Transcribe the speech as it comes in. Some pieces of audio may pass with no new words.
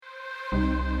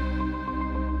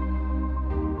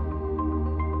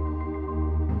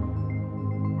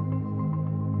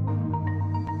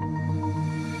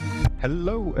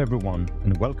Hello, everyone,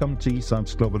 and welcome to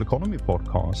ESAB's Global Economy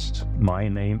Podcast. My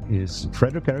name is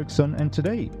Frederick Eriksson, and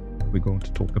today we're going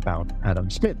to talk about Adam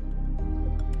Smith.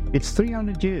 It's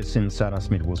 300 years since Adam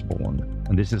Smith was born,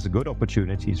 and this is a good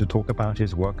opportunity to talk about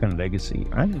his work and legacy,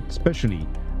 and especially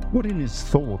what in his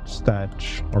thoughts that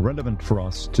are relevant for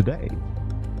us today.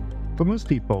 For most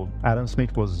people, Adam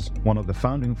Smith was one of the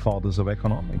founding fathers of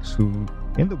economics who,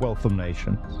 in The Wealth of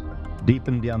Nations,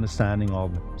 deepened the understanding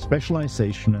of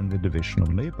specialization and the division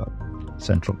of labor,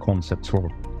 central concepts for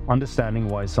understanding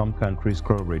why some countries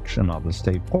grow rich and others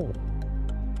stay poor.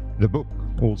 The book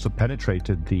also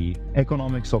penetrated the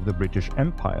economics of the British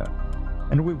Empire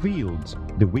and revealed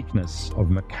the weakness of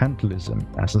mercantilism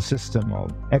as a system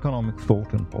of economic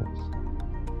thought and policy.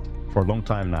 For a long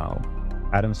time now,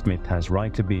 Adam Smith has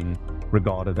rightly been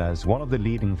regarded as one of the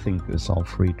leading thinkers of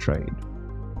free trade.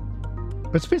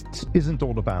 But Smith isn't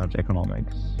all about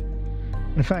economics.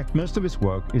 In fact, most of his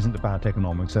work isn't about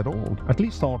economics at all, at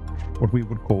least not what we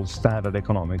would call standard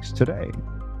economics today.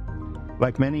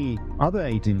 Like many other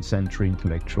 18th century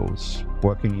intellectuals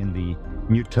working in the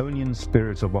Newtonian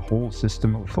spirit of a whole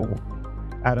system of thought,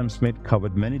 Adam Smith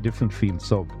covered many different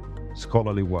fields of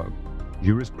scholarly work: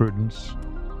 jurisprudence,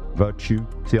 virtue,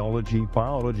 theology,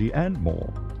 biology, and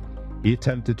more. He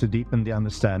attempted to deepen the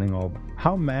understanding of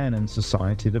how man and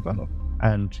society develop.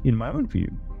 And in my own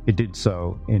view, it did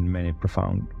so in many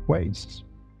profound ways.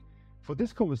 For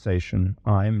this conversation,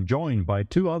 I am joined by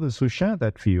two others who share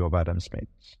that view of Adam Smith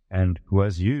and who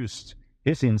has used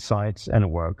his insights and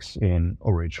works in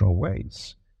original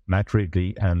ways: Matt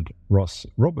Ridley and Russ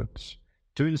Roberts,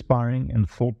 two inspiring and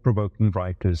thought-provoking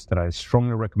writers that I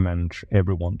strongly recommend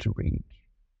everyone to read.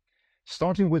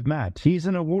 Starting with Matt, he's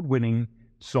an award-winning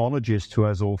zoologist who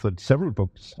has authored several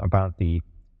books about the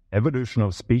evolution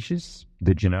of species,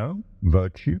 did you know,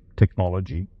 virtue,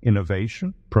 technology,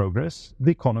 innovation, progress,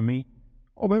 the economy,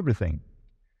 of everything.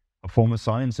 A former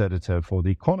science editor for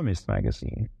The Economist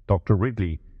magazine, Dr.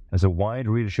 Ridley has a wide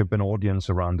readership and audience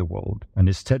around the world, and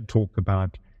his TED Talk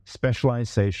about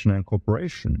specialization and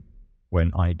cooperation,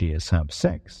 when ideas have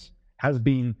sex, has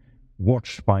been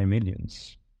watched by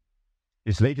millions.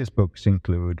 His latest books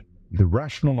include The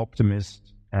Rational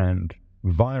Optimist and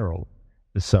Viral: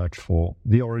 The Search for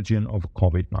the Origin of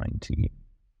COVID-19.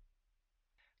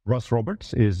 Russ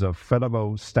Roberts is a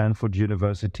fellow of Stanford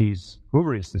University's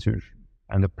Hoover Institution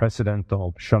and the president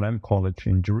of Shalem College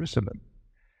in Jerusalem.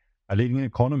 A leading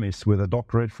economist with a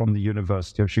doctorate from the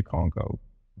University of Chicago,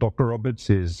 Dr. Roberts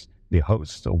is the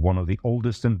host of one of the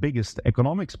oldest and biggest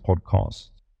economics podcasts,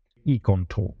 Econ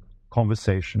Talk,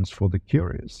 Conversations for the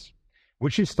Curious,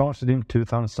 which he started in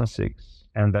 2006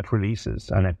 and that releases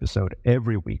an episode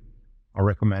every week. I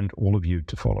recommend all of you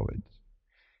to follow it.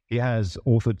 He has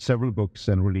authored several books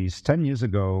and released 10 years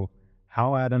ago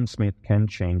How Adam Smith Can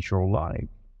Change Your Life,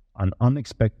 an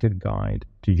unexpected guide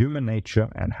to human nature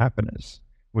and happiness,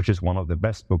 which is one of the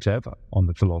best books ever on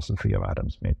the philosophy of Adam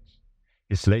Smith.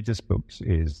 His latest book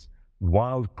is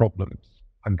Wild Problems,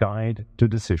 a guide to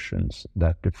decisions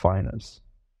that define us.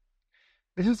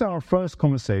 This is our first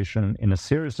conversation in a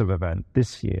series of events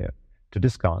this year to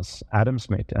discuss Adam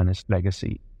Smith and his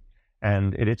legacy.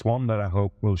 And it is one that I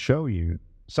hope will show you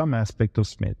some aspect of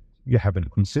Smith you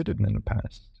haven't considered in the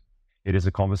past. It is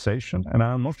a conversation, and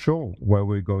I'm not sure where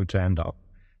we're going to end up.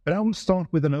 But I will start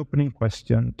with an opening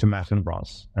question to Matt and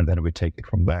Russ, and then we take it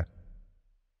from there.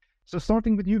 So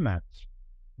starting with you, Matt.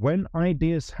 When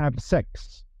ideas have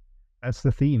sex, that's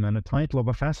the theme and the title of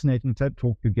a fascinating TED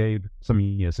Talk you gave some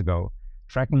years ago,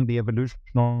 tracking the evolution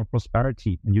of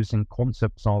prosperity and using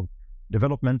concepts of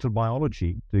developmental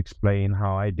biology to explain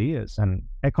how ideas and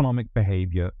economic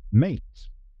behavior mate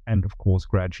and, of course,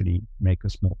 gradually make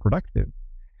us more productive.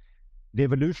 The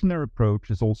evolutionary approach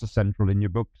is also central in your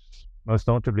books, most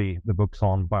notably the books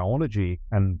on biology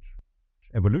and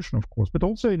evolution, of course, but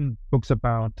also in books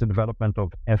about the development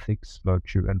of ethics,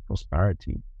 virtue, and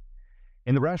prosperity.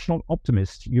 In The Rational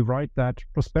Optimist, you write that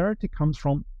prosperity comes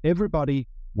from everybody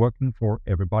working for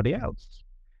everybody else.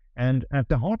 And at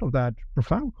the heart of that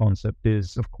profound concept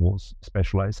is, of course,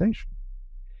 specialization.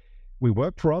 We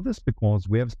work for others because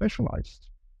we have specialized.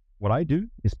 What I do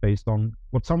is based on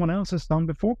what someone else has done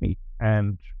before me,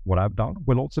 and what I've done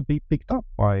will also be picked up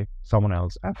by someone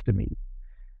else after me.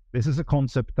 This is a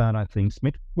concept that I think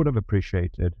Smith would have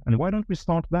appreciated. And why don't we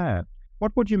start there?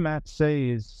 What would you, Matt, say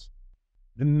is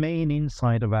the main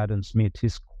insight of Adam Smith,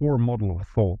 his core model of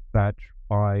thought, that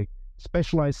by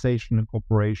specialization and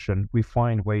cooperation, we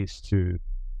find ways to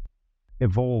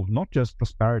evolve not just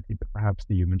prosperity, but perhaps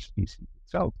the human species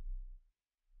itself?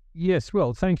 Yes,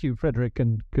 well, thank you, Frederick,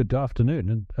 and good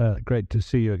afternoon, and great to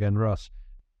see you again, Russ.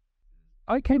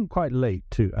 I came quite late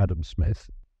to Adam Smith.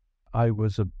 I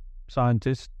was a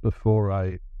scientist before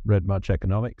I read much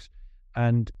economics,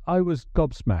 and I was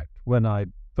gobsmacked when I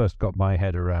first got my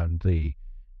head around the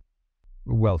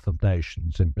wealth of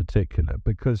nations in particular,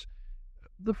 because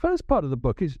the first part of the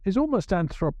book is almost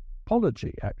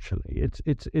anthropology, actually.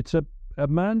 It's a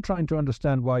man trying to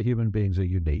understand why human beings are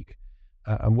unique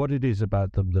and what it is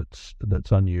about them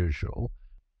that's unusual,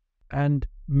 and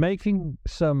making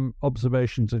some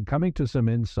observations and coming to some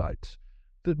insights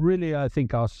that really I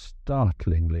think are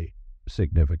startlingly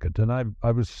significant. And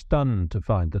I was stunned to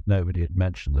find that nobody had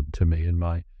mentioned them to me in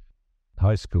my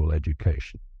high school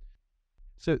education.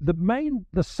 So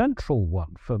the central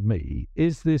one for me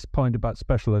is this point about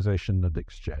specialization and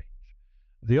exchange.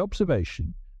 The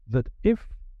observation that if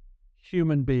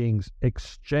human beings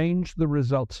exchange the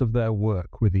results of their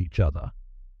work with each other,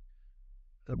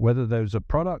 whether those are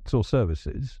products or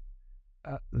services,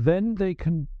 then they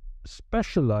can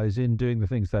specialize in doing the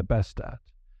things they're best at.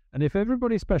 And if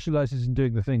everybody specializes in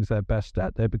doing the things they're best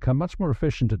at, they become much more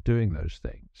efficient at doing those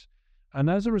things. And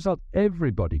as a result,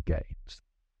 everybody gains.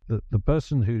 The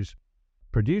person who's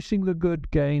producing the good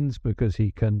gains because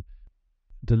he can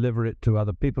deliver it to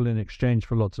other people in exchange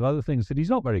for lots of other things that he's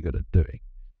not very good at doing.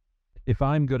 If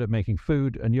I'm good at making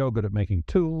food and you're good at making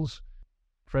tools,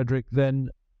 Frederick, then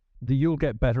you'll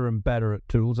get better and better at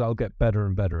tools, I'll get better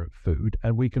and better at food,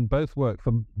 and we can both work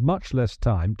for much less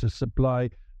time to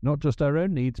supply not just our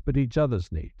own needs, but each other's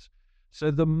needs.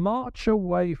 So the march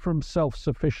away from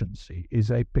self-sufficiency is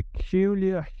a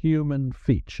peculiar human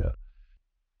feature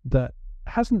that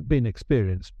hasn't been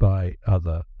experienced by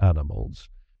other animals,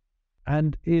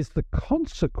 and is the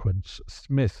consequence,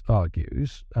 Smith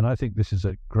argues, and I think this is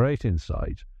a great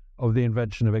insight, of the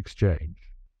invention of exchange.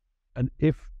 And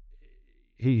if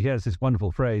he has this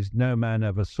wonderful phrase, no man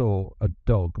ever saw a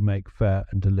dog make fair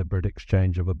and deliberate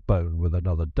exchange of a bone with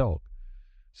another dog.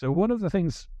 So one of the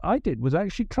things I did was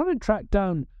actually try and track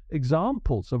down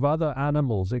examples of other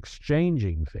animals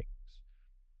exchanging things.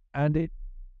 And it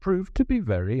proved to be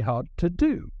very hard to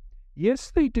do.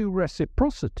 Yes, they do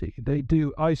reciprocity. They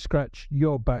do I scratch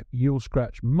your back, you'll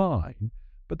scratch mine.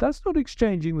 But that's not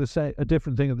exchanging a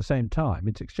different thing at the same time.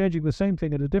 It's exchanging the same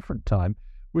thing at a different time,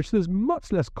 which there's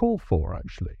much less call for,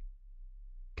 actually.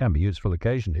 Can be useful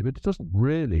occasionally, but it doesn't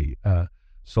really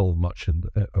solve much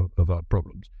of our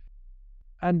problems.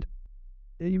 And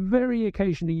very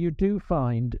occasionally you do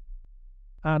find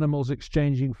animals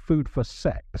exchanging food for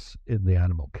sex in the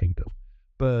animal kingdom.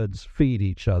 Birds feed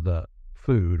each other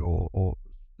food, or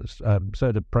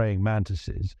so do praying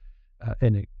mantises.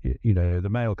 The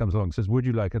male comes along and says, "Would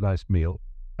you like a nice meal?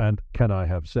 And can I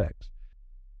have sex?"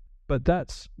 But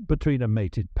that's between a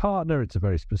mated partner. It's a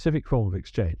very specific form of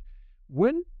exchange.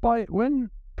 When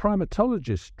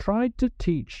primatologists tried to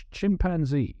teach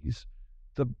chimpanzees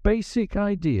the basic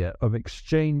idea of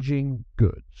exchanging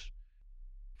goods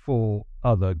for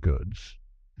other goods,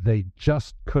 they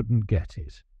just couldn't get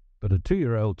it. But a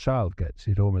 2-year-old child gets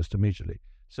it almost immediately.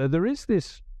 So there is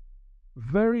this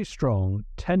very strong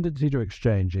tendency to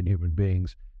exchange in human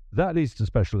beings. That leads to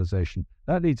specialization.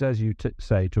 That leads, as you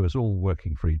say, to us all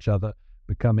working for each other,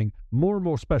 becoming more and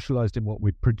more specialized in what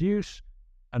we produce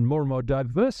and more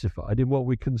diversified in what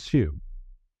we consume.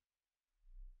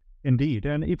 Indeed.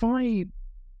 And if I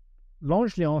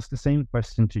largely ask the same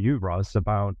question to you, Russ,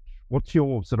 about what's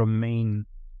your sort of main,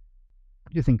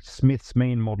 what do you think Smith's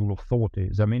main model of thought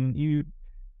is? I mean,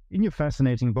 in your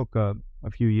fascinating book a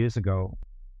few years ago,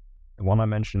 the one I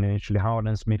mentioned initially, How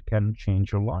Adam Smith Can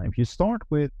Change Your Life, you start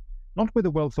with, not with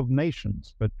The Wealth of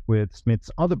Nations, but with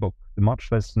Smith's other book, the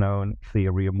much less known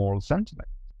Theory of Moral Sentiment,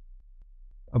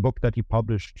 a book that he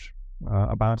published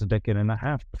about a decade and a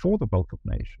half before The Wealth of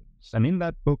Nations. And in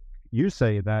that book, you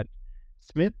say that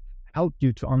Smith helped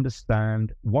you to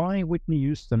understand why Whitney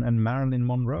Houston and Marilyn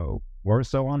Monroe were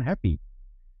so unhappy,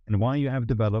 and why you have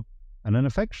developed an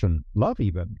affection, love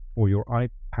even, for your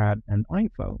iPad and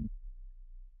iPhone.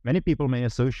 Many people may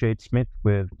associate Smith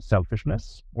with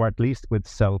selfishness, or at least with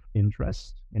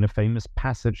self-interest. In a famous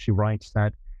passage, he writes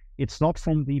that it's not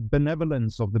from the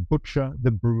benevolence of the butcher,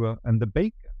 the brewer, and the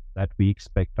baker that we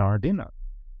expect our dinner,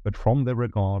 but from their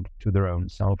regard to their own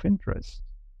self-interest.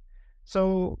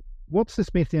 So, what's the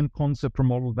Smithian concept or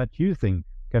model that you think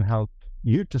can help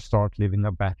you to start living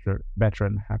a better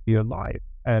and happier life,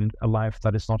 and a life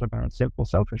that is not about simple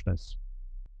selfishness?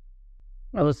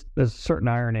 Well, there's a certain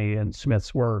irony in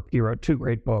Smith's work. He wrote 2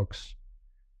 great books.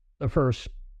 The first,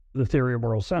 The Theory of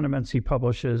Moral Sentiments, he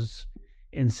publishes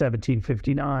in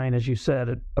 1759, as you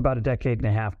said, about a decade and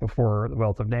a half before The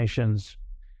Wealth of Nations,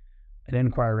 an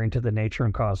inquiry into the nature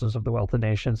and causes of the wealth of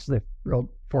nations, the real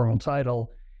formal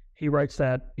title. He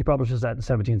publishes that in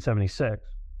 1776.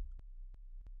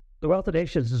 The Wealth of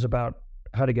Nations is about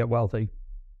how to get wealthy.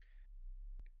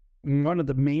 One of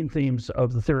the main themes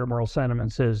of the theory of moral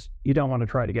sentiments is you don't want to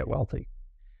try to get wealthy.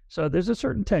 So there's a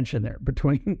certain tension there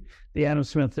between the Adam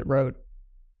Smith that wrote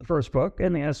the first book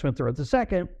and the Adam Smith that wrote the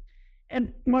second.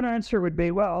 And one answer would be,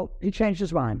 well, he changed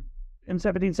his mind. In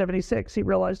 1776, he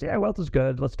realized, yeah, wealth is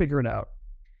good. Let's figure it out.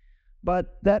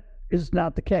 But that is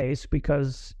not the case,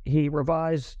 because he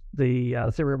revised the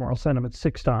theory of moral sentiments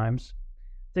 6 times.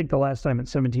 I think the last time in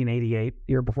 1788,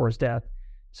 the year before his death.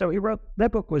 So he wrote,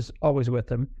 that book was always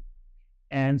with him.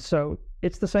 And so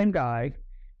it's the same guy.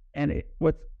 And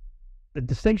what the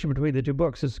distinction between the two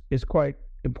books is quite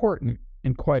important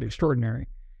and quite extraordinary.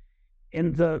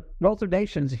 In the Wealth of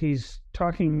Nations, he's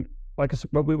talking like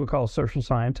what we would call a social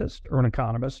scientist or an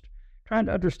economist, trying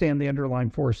to understand the underlying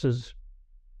forces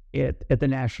at the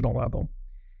national level.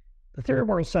 The Theory of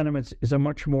Moral Sentiments is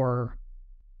a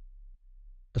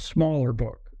smaller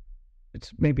book.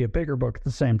 It's maybe a bigger book at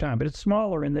the same time, but it's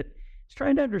smaller in that it's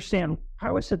trying to understand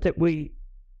how is it that we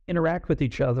interact with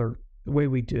each other the way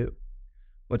we do.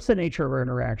 What's the nature of our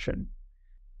interaction?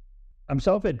 I'm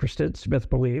self-interested, Smith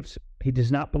believes. He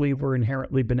does not believe we're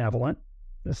inherently benevolent.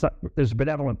 There's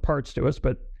benevolent parts to us,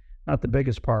 but not the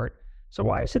biggest part. So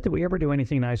why is it that we ever do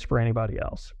anything nice for anybody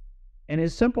else? And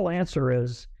his simple answer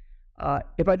is,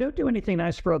 if I don't do anything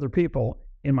nice for other people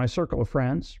in my circle of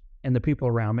friends and the people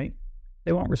around me,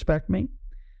 they won't respect me.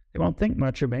 They won't think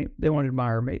much of me. They won't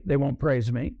admire me. They won't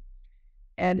praise me.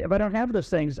 And if I don't have those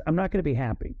things, I'm not going to be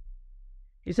happy.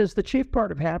 He says the chief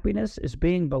part of happiness is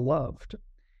being beloved.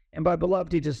 And by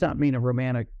beloved, he does not mean a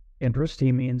romantic interest.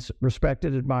 He means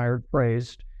respected, admired,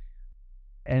 praised,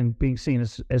 and being seen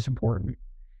as important.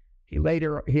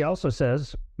 He also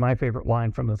says, my favorite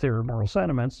line from the Theory of Moral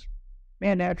Sentiments,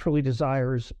 man naturally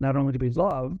desires not only to be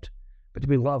loved, but to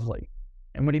be lovely.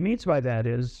 And what he means by that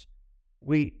is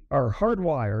we are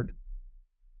hardwired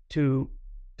to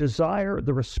desire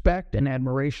the respect and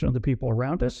admiration of the people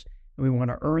around us, and we want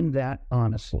to earn that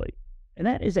honestly. And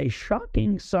that is a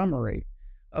shocking summary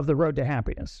of the road to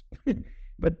happiness.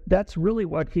 But that's really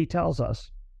what he tells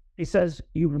us. He says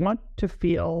you want to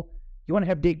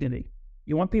have dignity.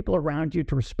 You want people around you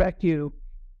to respect you,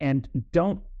 and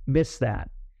don't miss that.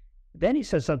 Then he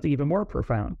says something even more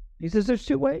profound. He says there's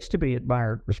 2 ways to be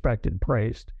admired, respected,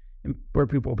 praised, and where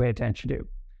people pay attention to.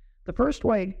 The first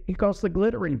way he calls the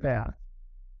glittering path: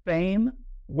 fame,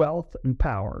 wealth, and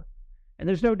power. And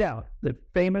there's no doubt that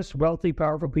famous, wealthy,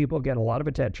 powerful people get a lot of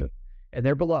attention, and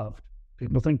they're beloved.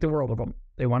 People think the world of them.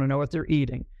 They want to know what they're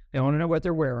eating. They want to know what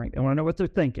they're wearing. They want to know what they're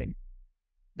thinking.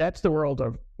 That's the world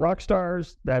of rock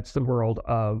stars. That's the world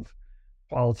of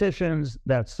politicians.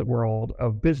 That's the world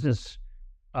of business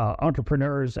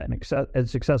entrepreneurs and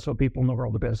successful people in the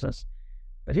world of business.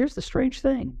 But here's the strange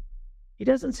thing. He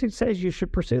doesn't say you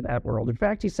should pursue that world. In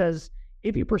fact, he says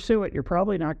if you pursue it, you're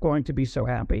probably not going to be so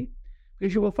happy,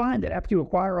 because you will find that after you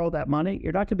acquire all that money,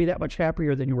 you're not going to be that much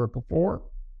happier than you were before.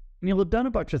 And you'll have done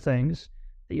a bunch of things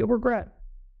that you'll regret.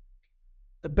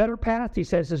 The better path, he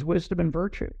says, is wisdom and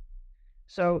virtue.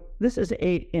 So this is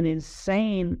an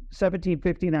insane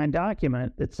 1759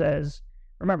 document that says,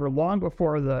 remember, long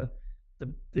before the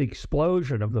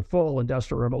explosion of the full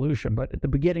Industrial Revolution, but at the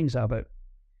beginnings of it,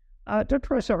 don't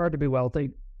try so hard to be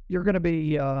wealthy. You're going to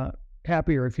be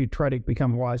happier if you try to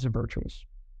become wise and virtuous.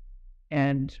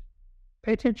 And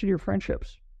pay attention to your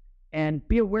friendships. And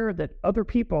be aware that other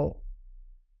people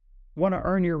want to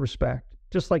earn your respect,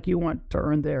 just like you want to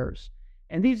earn theirs.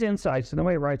 And these insights, and the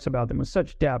way he writes about them with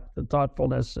such depth and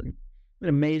thoughtfulness, and an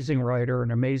amazing writer,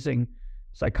 an amazing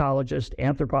psychologist,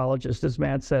 anthropologist, as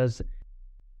Matt says,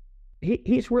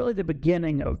 he's really the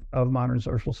beginning of modern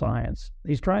social science.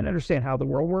 He's trying to understand how the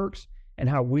world works and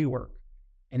how we work.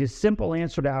 And his simple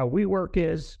answer to how we work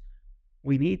is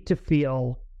we need to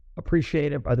feel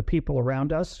appreciated by the people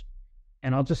around us.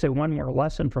 And I'll just say one more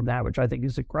lesson from that, which I think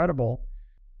is incredible.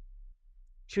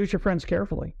 Choose your friends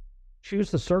carefully.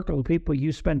 Choose the circle of people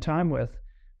you spend time with,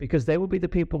 because they will be the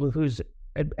people whose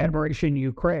admiration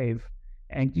you crave.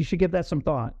 And you should give that some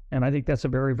thought. And I think that's a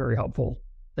very, very helpful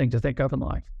thing to think of in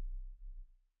life.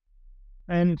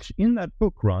 And in that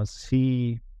book, Russ,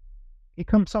 he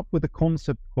comes up with a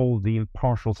concept called the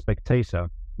impartial spectator,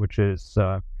 which is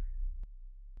sort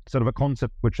of a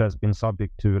concept which has been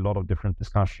subject to a lot of different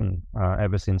discussion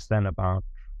ever since then about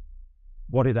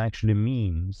what it actually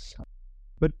means.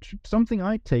 But something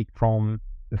I take from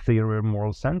the theory of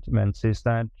moral sentiments is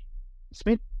that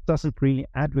Smith doesn't really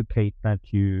advocate that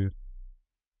you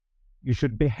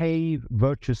should behave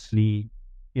virtuously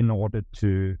in order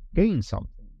to gain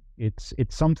something. It's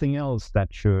something else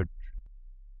that should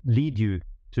lead you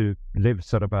to live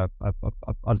sort of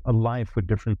a life with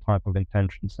different type of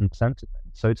intentions and sentiments.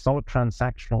 So it's not a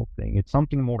transactional thing. It's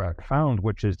something more profound,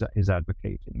 which is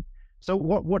advocating. So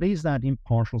what is that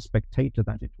impartial spectator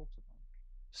that he talks about?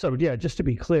 So yeah, just to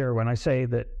be clear, when I say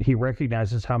that he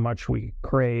recognizes how much we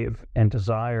crave and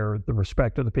desire the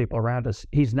respect of the people around us,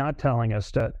 he's not telling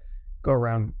us to go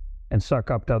around and suck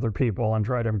up to other people and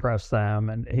try to impress them.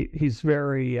 And he's a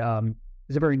very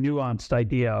nuanced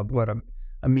idea of what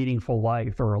a meaningful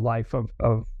life or a life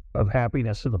of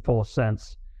happiness in the fullest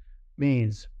sense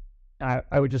means.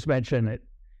 I would just mention that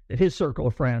his circle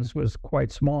of friends was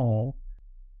quite small.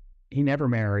 He never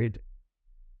married.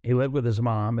 He lived with his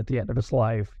mom at the end of his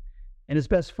life. And his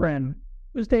best friend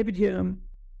was David Hume,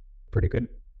 pretty good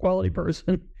quality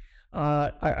person.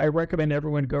 I recommend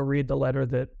everyone go read the letter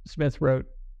that Smith wrote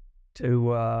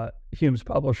to Hume's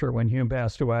publisher when Hume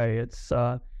passed away.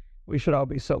 We should all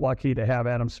be so lucky to have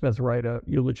Adam Smith write a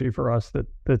eulogy for us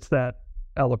that's that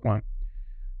eloquent.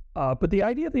 But the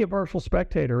idea of the impartial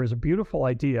spectator is a beautiful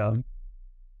idea,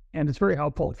 and it's very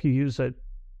helpful if you use it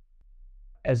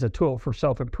as a tool for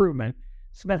self-improvement.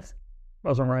 Smith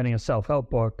wasn't writing a self-help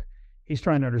book. He's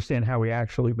trying to understand how we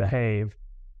actually behave.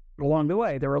 Along the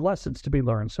way, there are lessons to be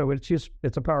learned. So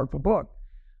it's a powerful book.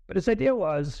 But his idea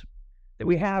was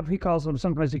that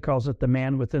sometimes he calls it the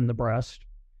man within the breast,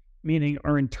 meaning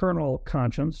our internal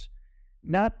conscience,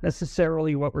 not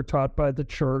necessarily what we're taught by the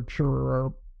church or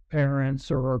our parents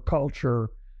or our culture,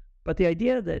 but the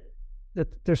idea that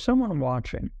there's someone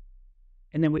watching,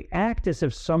 and then we act as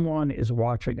if someone is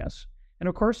watching us. And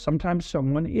of course, sometimes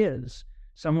someone is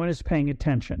paying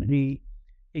attention. And he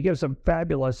gives a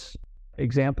fabulous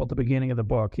example at the beginning of the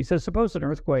book. He says, suppose an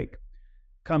earthquake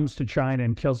comes to China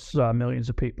and kills millions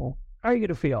of people. How are you going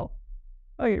to feel?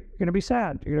 Oh, you're going to be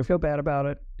sad. You're going to feel bad about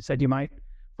it. He said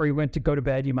before you went to go to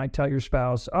bed, you might tell your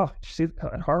spouse, oh, did you see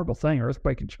that horrible thing,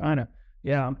 earthquake in China?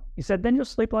 Yeah. He said, then you'll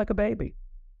sleep like a baby.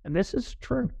 And this is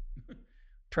true.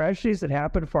 Tragedies that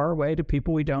happen far away to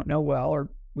people we don't know well, or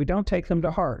we don't take them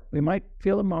to heart. We might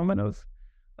feel a moment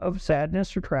of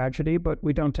sadness or tragedy, but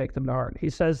we don't take them to heart. He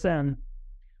says then,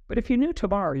 but if you knew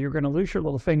tomorrow you're going to lose your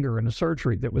little finger in a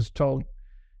surgery that was told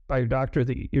by your doctor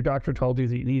that your doctor told you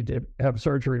that you need to have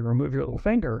surgery to remove your little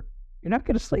finger, you're not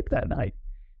going to sleep that night.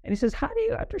 And he says, how do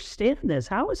you understand this?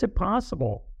 How is it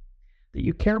possible that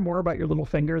you care more about your little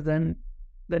finger than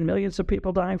millions of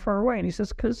people dying far away? And he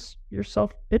says, because you're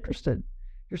self-interested,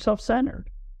 you're self-centered.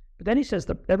 But then he says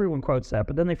that everyone quotes that,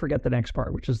 but then they forget the next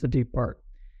part, which is the deep part.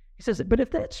 He says, but if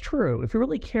that's true, if you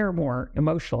really care more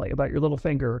emotionally about your little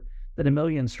finger than a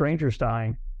million strangers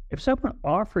dying, if someone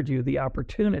offered you the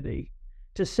opportunity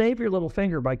to save your little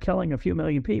finger by killing a few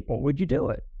million people, would you do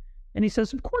it? And he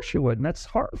says, of course you would. And that's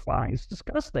horrifying. It's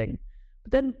disgusting.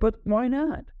 But why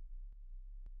not?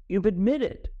 You've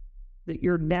admitted that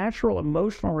your natural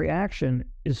emotional reaction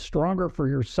is stronger for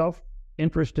your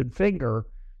self-interested finger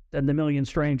than the million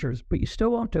strangers, but you still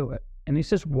won't do it. And he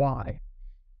says, why?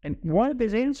 And one of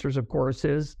his answers, of course,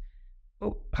 is,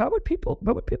 well, what would people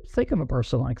think of a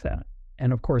person like that?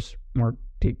 And of course, more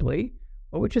deeply,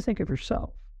 what would you think of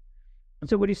yourself? And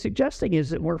so what he's suggesting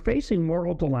is that we're facing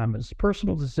moral dilemmas,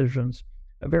 personal decisions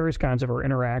of various kinds of our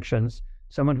interactions,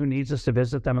 someone who needs us to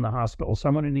visit them in the hospital,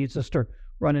 someone who needs us to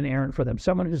run an errand for them,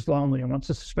 someone who's lonely and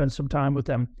wants us to spend some time with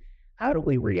them. How do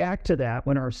we react to that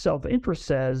when our self-interest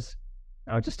says,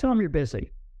 oh, just tell them you're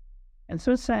busy? And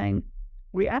so it's saying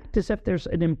we act as if there's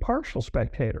an impartial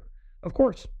spectator. Of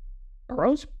course,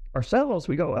 ourselves,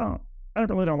 we go, oh, I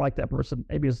really don't like that person.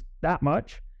 Maybe it's that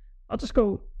much. I'll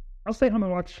stay home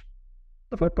and watch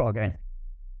the football game.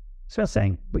 So I'm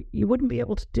saying, but you wouldn't be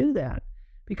able to do that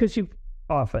because you've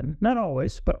often, not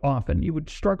always, but often, you would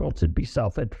struggle to be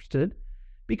self-interested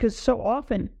because so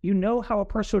often you know how a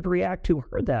person would react who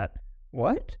heard that.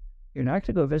 What? You're not going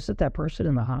to go visit that person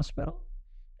in the hospital?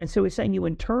 And so he's saying you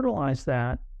internalize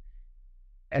that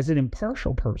as an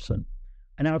impartial person,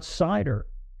 an outsider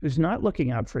who's not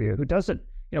looking out for you, who doesn't,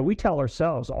 we tell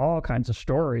ourselves all kinds of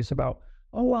stories about,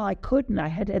 oh, well, I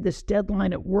had this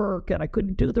deadline at work and I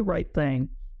couldn't do the right thing.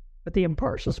 But the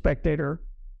impartial spectator,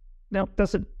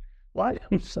 doesn't lie to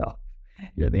himself.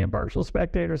 The impartial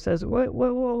spectator says,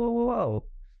 whoa.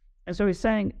 And so he's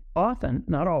saying often,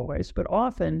 not always, but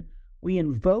often we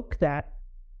invoke that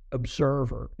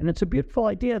observer. And it's a beautiful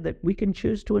idea that we can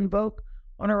choose to invoke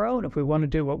on our own if we want to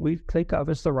do what we think of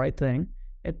as the right thing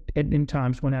in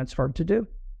times when that's hard to do.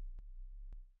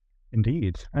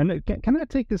 Indeed. And can I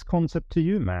take this concept to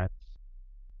you, Matt?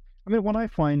 I mean, what I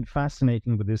find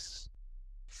fascinating with this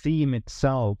theme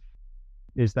itself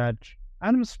is that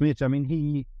Adam Smith,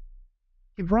 he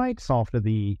writes after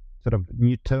the sort of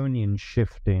Newtonian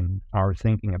shift in our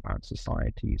thinking about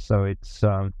society. So it's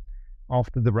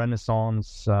after the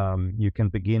Renaissance, you can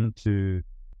begin to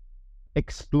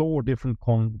explore different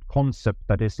concept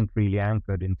that isn't really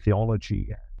anchored in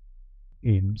theology,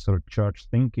 in sort of church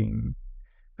thinking.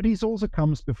 But he also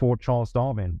comes before Charles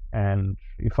Darwin, and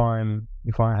if I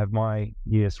have my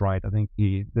years right, I think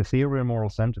the theory of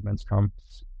moral sentiments comes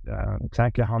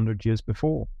exactly 100 years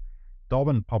before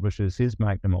Darwin publishes his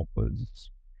magnum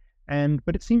opus.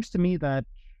 But it seems to me that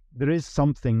there is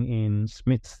something in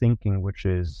Smith's thinking which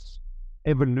is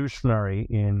evolutionary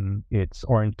in its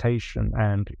orientation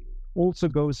and also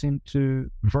goes into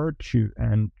virtue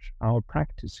and our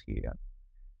practice here.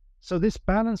 So this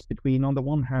balance between, on the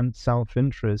one hand,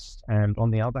 self-interest and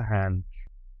on the other hand,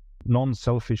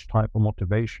 non-selfish type of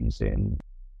motivations in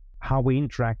how we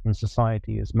interact in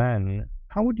society as men,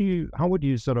 how would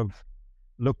you sort of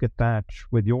look at that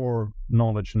with your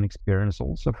knowledge and experience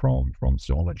also from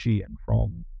zoology and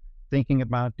from thinking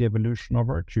about the evolution of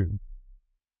virtue?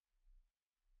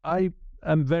 I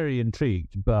am very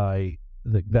intrigued by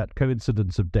that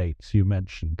coincidence of dates you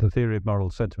mentioned. The theory of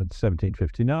moral sentiments,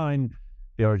 1759,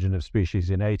 the origin of species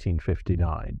in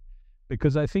 1859,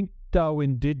 because I think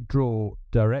Darwin did draw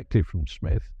directly from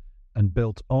Smith and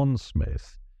built on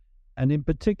Smith. And in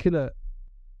particular,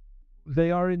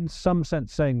 they are in some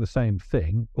sense saying the same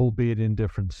thing, albeit in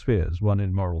different spheres, one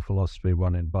in moral philosophy,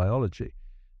 one in biology.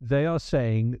 They are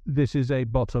saying this is a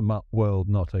bottom-up world,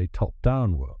 not a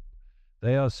top-down world.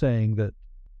 They are saying that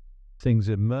things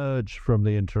emerge from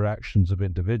the interactions of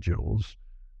individuals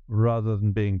rather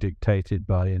than being dictated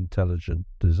by intelligent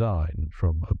design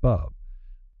from above.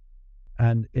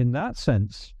 And in that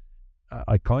sense,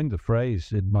 I coined the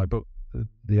phrase in my book,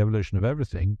 The Evolution of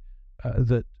Everything,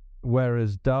 that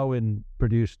whereas Darwin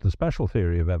produced the special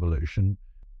theory of evolution,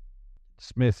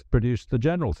 Smith produced the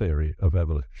general theory of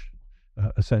evolution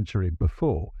a century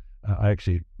before.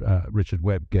 Richard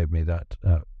Webb gave me that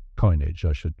coinage.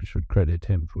 I should credit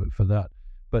him for that.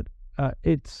 But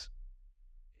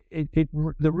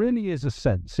there really is a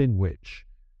sense in which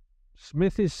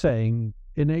Smith is saying,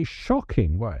 in a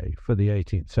shocking way for the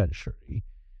 18th century,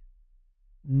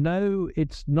 no,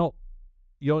 it's not.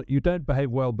 You don't behave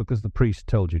well because the priest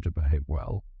told you to behave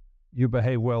well. You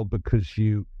behave well because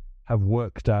you have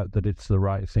worked out that it's the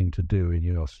right thing to do in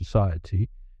your society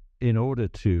in order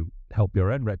to help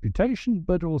your own reputation,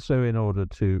 but also in order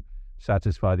to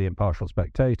satisfy the impartial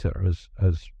spectator,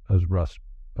 as Russ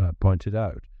pointed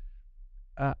out.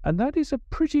 And that is a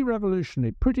pretty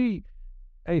revolutionary, pretty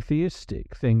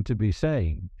atheistic thing to be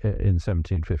saying in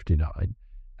 1759.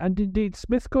 And indeed,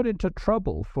 Smith got into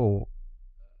trouble for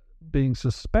being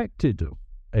suspected of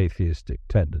atheistic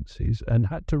tendencies and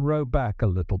had to row back a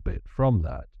little bit from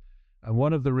that. And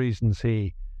one of the reasons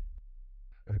he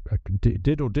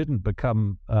did or didn't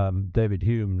become David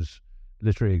Hume's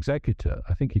literary executor,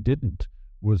 I think he didn't,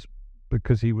 was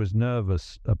because he was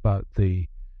nervous about the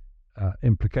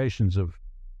implications of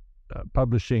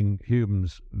publishing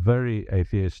Hume's very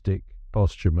atheistic,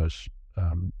 posthumous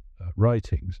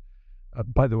writings.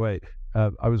 By the way,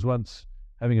 I was once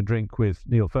having a drink with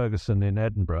Neil Ferguson in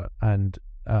Edinburgh, and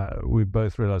we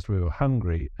both realised we were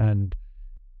hungry, and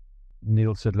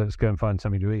Neil said, "Let's go and find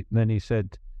something to eat." And then he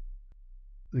said,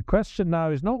 "The question now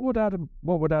is not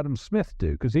what would Adam Smith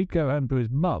do, because he'd go home to his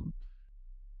mum.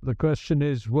 The question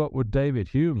is, what would David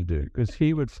Hume do? Because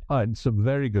he would find some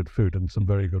very good food and some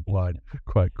very good wine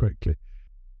quite quickly."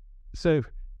 So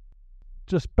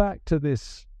just back to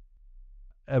this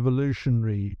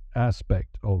evolutionary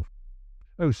aspect of...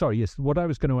 what I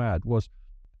was going to add was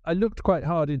I looked quite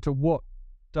hard into what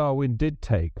Darwin did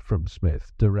take from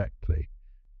Smith directly.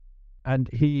 And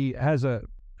he has a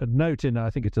note in, I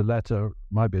think it's a letter,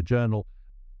 might be a journal,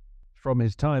 from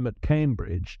his time at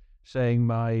Cambridge, saying,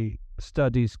 "My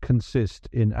studies consist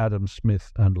in Adam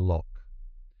Smith and Locke."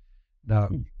 Now,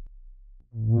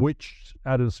 which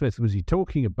Adam Smith was he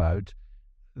talking about?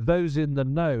 Those in the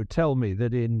know tell me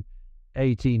that in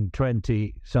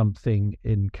 1820 something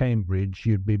in Cambridge,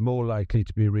 you'd be more likely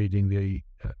to be reading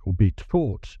or be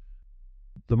taught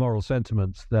the moral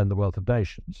sentiments than the Wealth of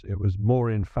Nations. It was more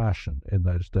in fashion in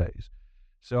those days.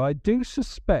 So I do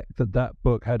suspect that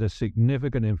book had a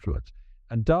significant influence.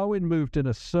 And Darwin moved in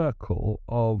a circle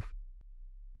of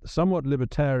somewhat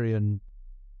libertarian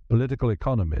political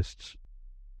economists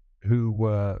who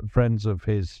were friends of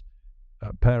his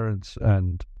parents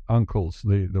and uncles,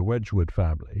 the Wedgwood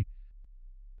family,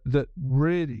 that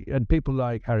really, and people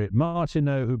like Harriet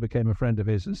Martineau, who became a friend of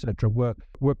his, etc.,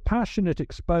 were passionate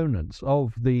exponents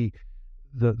of the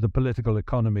political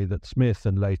economy that Smith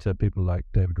and later people like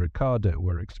David Ricardo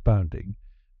were expounding.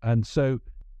 And so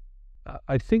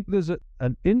I think there's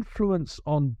an influence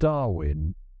on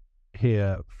Darwin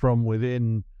here from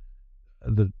within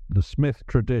the Smith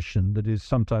tradition that is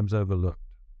sometimes overlooked.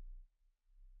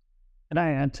 Can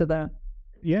I add to that?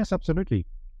 Yes, absolutely.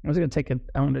 I was going to take it,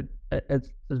 it's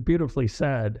beautifully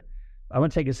said. I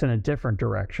want to take us in a different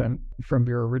direction from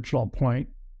your original point,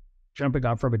 jumping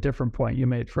off from a different point you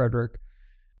made, Frederick.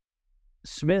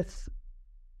 Smith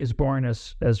is born,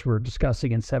 as we're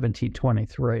discussing, in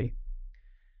 1723.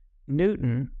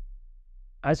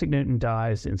 Isaac Newton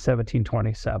dies in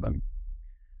 1727.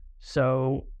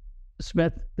 So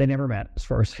Smith, they never met, as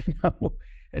far as I know.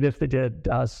 And if they did,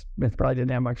 Smith probably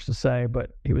didn't have much to say,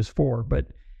 but he was 4. But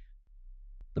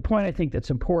the point I think that's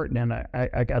important, and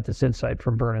I got this insight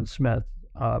from Vernon Smith,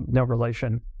 no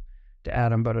relation to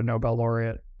Adam, but a Nobel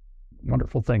laureate,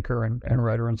 wonderful thinker and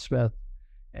writer in Smith,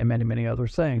 and many, many other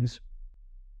things.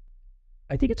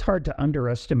 I think it's hard to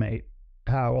underestimate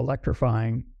how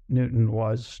electrifying Newton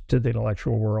was to the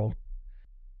intellectual world.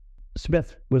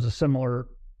 Smith was a similar,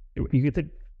 you could think,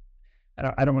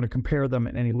 I don't want to compare them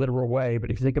in any literal way, but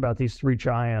if you think about these 3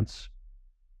 giants,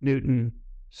 Newton,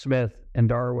 Smith, and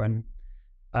Darwin,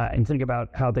 and think about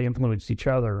how they influenced each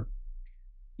other,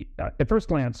 at first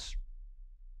glance,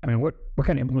 I mean, what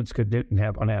kind of influence could Newton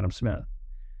have on Adam Smith?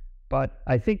 But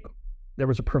I think there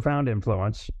was a profound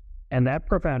influence, and that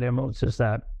profound influence is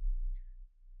that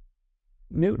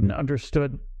Newton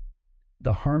understood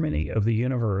the harmony of the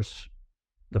universe,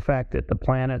 the fact that the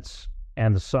planets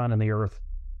and the sun and the earth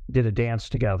did a dance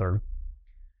together,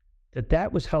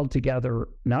 that was held together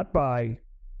not by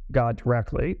God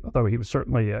directly, although he was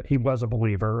certainly he was a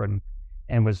believer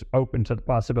and was open to the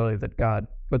possibility that God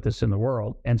put this in the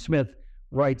world. And Smith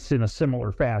writes in a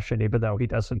similar fashion, even though he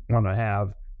doesn't want to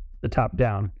have the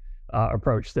top-down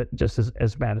approach that, just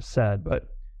as Matt has said.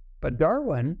 But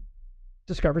Darwin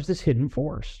discovers this hidden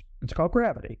force. It's called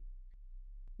gravity.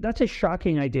 That's a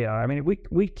shocking idea. I mean,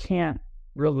 we can't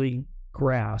really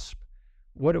grasp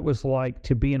what it was like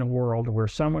to be in a world where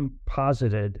someone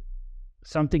posited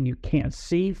something you can't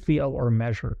see, feel, or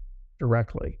measure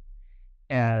directly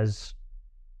as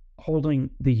holding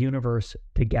the universe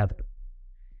together.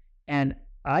 And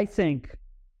I think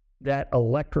that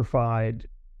electrified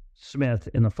Smith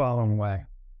in the following way.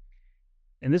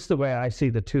 And this is the way I see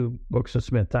the 2 books of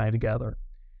Smith tied together.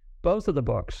 Both of the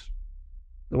books,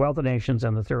 The Wealth of Nations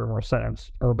and The Theory of Moral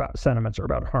Sentiments, are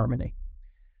about harmony.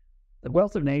 The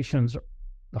Wealth of Nations,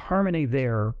 the harmony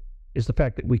there is the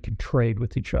fact that we can trade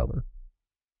with each other.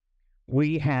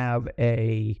 We have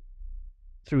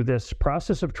through this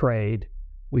process of trade,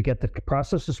 we get the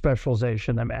process of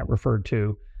specialization that Matt referred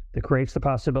to that creates the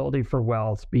possibility for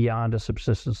wealth beyond a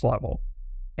subsistence level.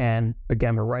 And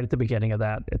again, we're right at the beginning of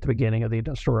that, at the beginning of the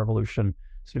Industrial Revolution.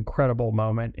 It's an incredible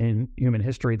moment in human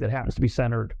history that happens to be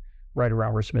centered right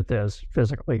around where Smith is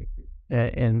physically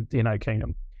in the United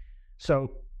Kingdom.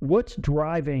 So what's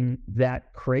driving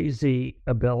that crazy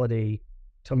ability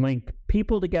to link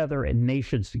people together and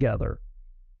nations together?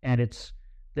 And it's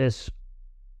this,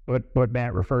 what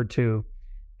Matt referred to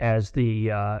as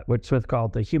what Smith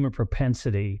called the human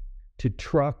propensity to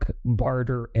truck,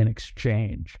 barter, and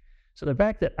exchange. So the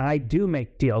fact that I do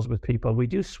make deals with people, we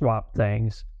do swap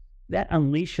things, that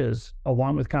unleashes,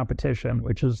 along with competition,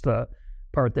 which is the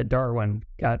part that Darwin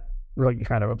got really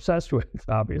kind of obsessed with,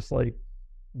 obviously,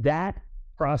 that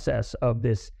process of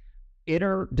this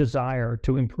inner desire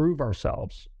to improve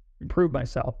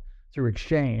myself through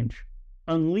exchange,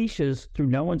 unleashes, through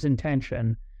no one's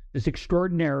intention, this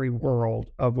extraordinary world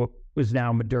of what was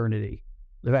now modernity.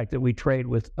 The fact that we trade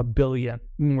with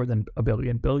more than a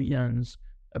billion, billions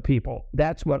of people.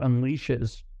 That's what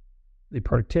unleashes the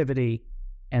productivity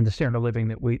and the standard of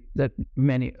living that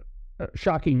many, a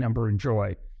shocking number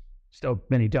enjoy. Still,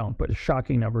 many don't, but a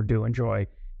shocking number do enjoy,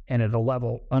 and at a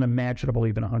level unimaginable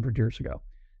even 100 years ago.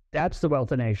 That's the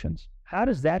Wealth of Nations. How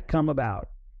does that come about?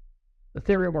 The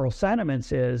Theory of Moral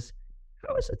Sentiments is,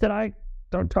 how is it that I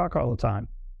don't talk all the time?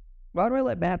 Why do I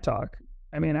let Matt talk?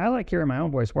 I mean, I like hearing my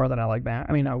own voice more than I like Matt.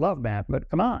 I mean, I love Matt, but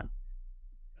come on.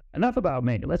 Enough about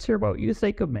me. Let's hear what you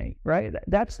think of me, right?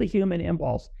 That's the human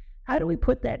impulse. How do we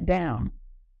put that down?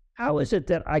 How is it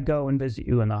that I go and visit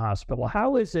you in the hospital?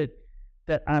 How is it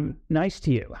that I'm nice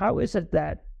to you? How is it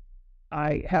that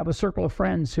I have a circle of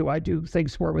friends who I do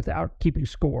things for without keeping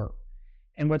score?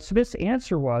 And what Smith's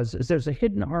answer is there's a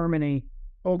hidden harmony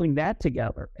holding that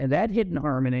together. And that hidden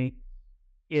harmony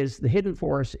is, the hidden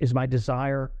force is my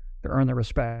desire to earn the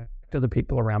respect of the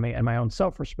people around me and my own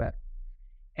self-respect.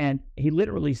 And he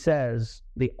literally says,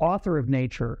 the author of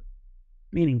nature,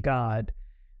 meaning God,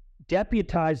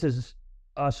 deputizes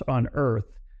us on earth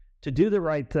to do the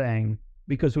right thing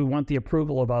because we want the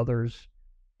approval of others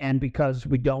And because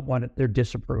we don't want their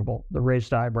disapproval, the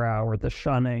raised eyebrow or the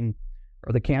shunning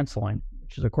or the canceling,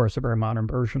 which is, of course, a very modern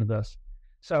version of this.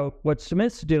 So what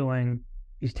Smith's doing,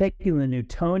 he's taking the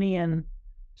Newtonian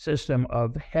system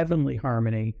of heavenly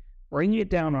harmony, bringing it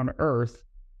down on earth,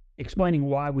 explaining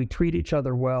why we treat each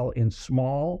other well in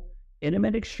small,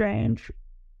 intimate exchange,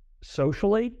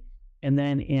 socially, and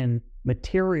then in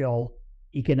material,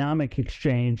 economic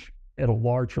exchange at a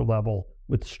larger level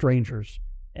with strangers.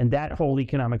 And that whole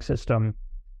economic system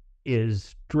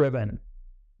is driven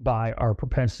by our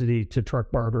propensity to truck,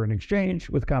 barter, and exchange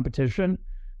with competition.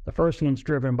 The first one's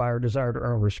driven by our desire to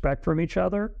earn respect from each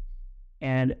other.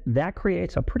 And that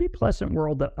creates a pretty pleasant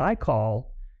world that I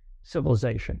call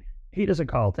civilization. He doesn't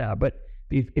call it that, but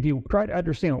if you try to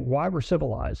understand why we're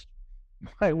civilized,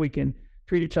 why we can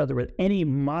treat each other with any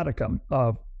modicum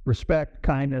of respect,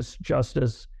 kindness,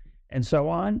 justice, and so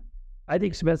on, I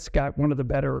think Smith's got one of the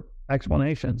better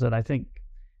explanations, and I think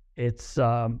it's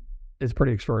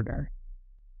pretty extraordinary.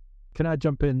 Can I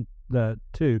jump in there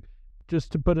too?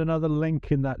 Just to put another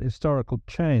link in that historical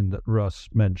chain that Russ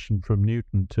mentioned from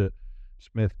Newton to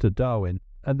Smith to Darwin,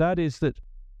 and that is that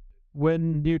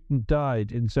when Newton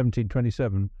died in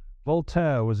 1727,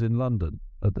 Voltaire was in London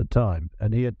at the time,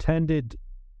 and he attended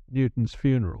Newton's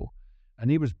funeral,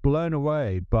 and he was blown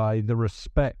away by the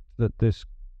respect that this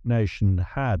nation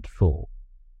had for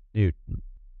Newton,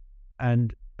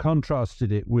 and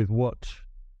contrasted it with what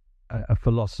a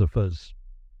philosopher's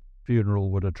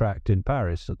funeral would attract in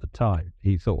Paris at the time,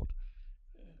 he thought.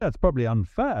 That's probably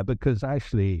unfair, because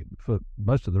actually for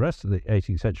most of the rest of the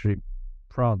 18th century,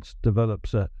 France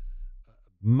develops a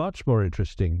much more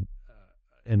interesting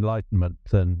enlightenment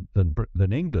than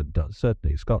England does.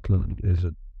 Certainly Scotland is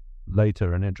a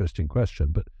later an interesting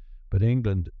question, but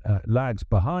England lags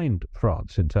behind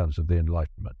France in terms of the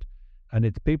Enlightenment. And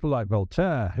it's people like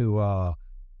Voltaire who are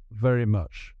very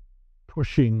much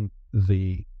pushing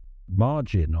the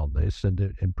margin on this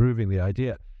and improving the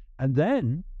idea. And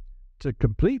then, to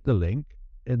complete the link,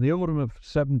 in the autumn of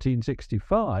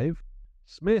 1765,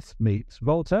 Smith meets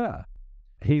Voltaire.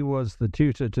 He was the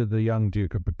tutor to the young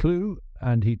Duke of Buccleuch,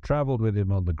 and he travelled with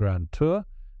him on the Grand Tour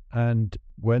and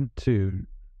went to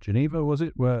Geneva, was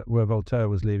it, where Voltaire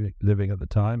was living at the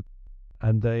time,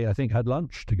 and they, I think, had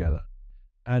lunch together.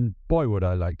 And boy, would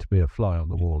I like to be a fly on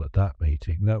the wall at that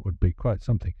meeting. That would be quite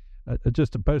something.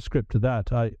 Just a postscript to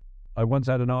that, I once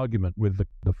had an argument with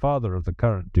the father of the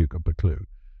current Duke of Buccleuch,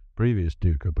 previous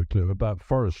Duke of Buccleuch, about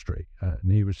forestry.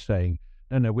 And he was saying,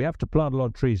 no, we have to plant a lot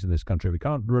of trees in this country. We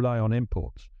can't rely on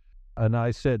imports. And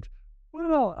I said,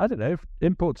 well, I don't know, if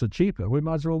imports are cheaper, we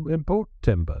might as well import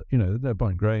timber. There's no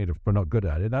point growing it if we're not good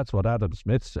at it. That's what Adam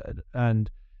Smith said.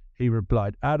 And he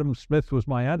replied, Adam Smith was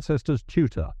my ancestor's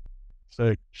tutor.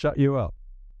 So shut you up.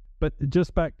 But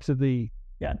just back to the...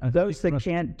 Yeah, those that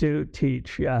can't do,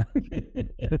 teach, yeah.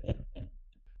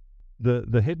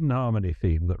 The hidden harmony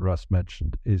theme that Russ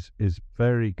mentioned is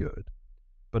very good.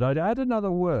 But I'd add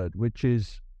another word, which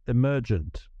is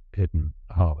emergent hidden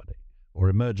harmony, or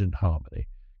emergent harmony.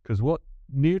 Because what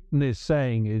Newton is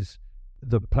saying is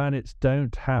the planets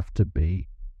don't have to be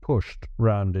pushed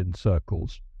round in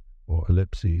circles or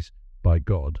ellipses by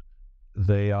God.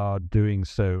 They are doing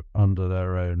so under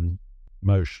their own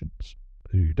motions.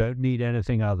 You don't need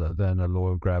anything other than a law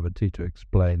of gravity to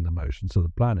explain the motions of the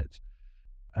planets.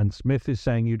 And Smith is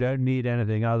saying you don't need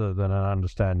anything other than an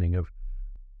understanding of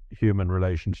human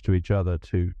relations to each other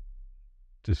to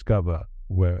discover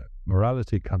where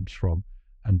morality comes from.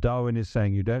 And Darwin is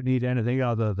saying you don't need anything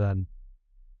other than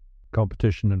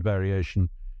competition and variation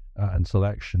and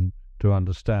selection to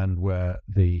understand where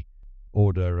the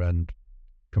order and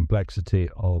complexity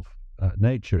of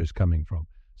nature is coming from.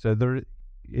 So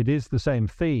it is the same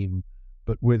theme,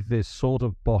 but with this sort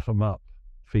of bottom-up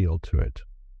feel to it.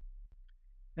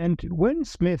 And when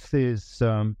Smith is,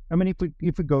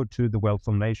 if we go to the Wealth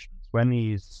of Nations, when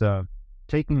he's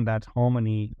taking that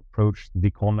harmony approach to the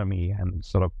economy and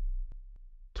sort of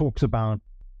talks about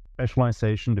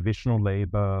specialization, divisional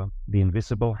labor, the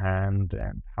invisible hand,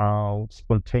 and how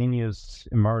spontaneous,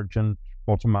 emergent,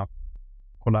 bottom-up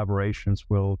collaborations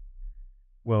will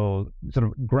sort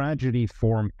of gradually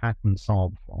form patterns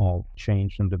of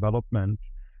change and development.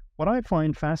 What I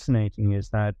find fascinating is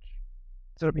that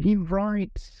sort of he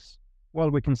writes,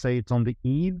 well, we can say it's on the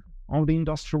eve of the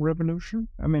Industrial Revolution.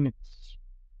 I mean, it's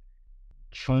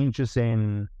changes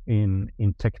in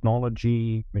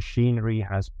technology, machinery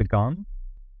has begun,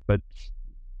 but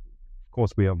of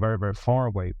course we are very, very far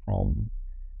away from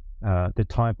the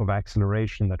type of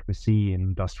acceleration that we see in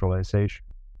industrialization,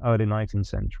 early 19th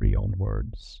century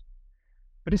onwards.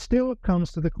 But it still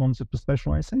comes to the concept of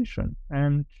specialization.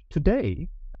 And today,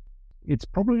 it's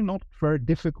probably not very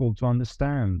difficult to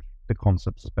understand the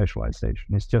concept of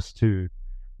specialization. It's just to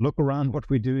look around what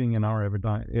we're doing in our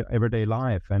everyday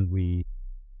life, and we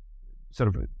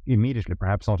sort of immediately,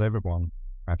 perhaps not everyone,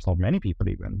 perhaps not many people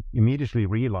even, immediately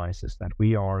realizes that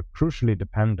we are crucially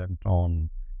dependent on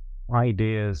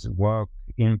ideas, work,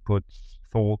 inputs,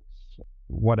 thoughts,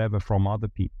 whatever from other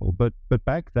people. But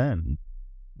back then,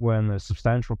 when a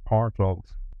substantial part of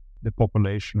the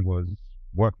population was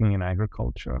working in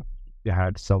agriculture, they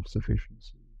had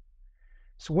self-sufficiency.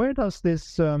 So where does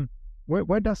this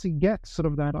where does it get sort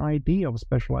of that idea of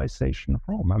specialization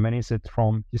from? I mean, is it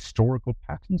from historical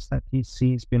patterns that he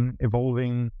sees been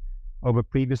evolving over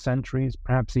previous centuries,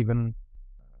 perhaps even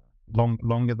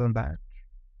longer than that?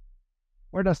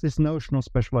 Where does this notion of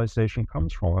specialization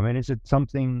comes from? I mean, is it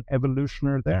something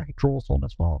evolutionary there he draws on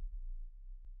as well?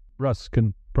 Russ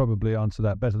can probably answer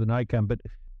that better than I can, but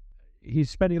he's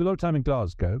spending a lot of time in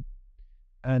Glasgow,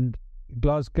 and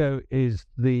Glasgow is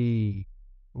the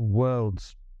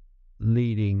world's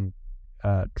leading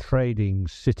trading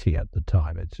city at the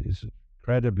time. It's an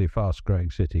incredibly fast-growing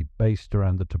city based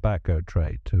around the tobacco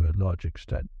trade to a large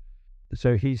extent.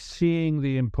 So he's seeing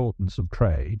the importance of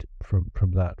trade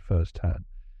from that firsthand.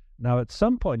 Now, at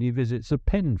some point, he visits a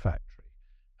pin factory,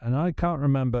 and I can't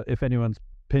remember if anyone's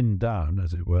pinned down,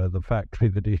 as it were, the factory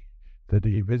that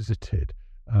he visited.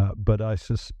 But I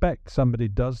suspect somebody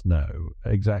does know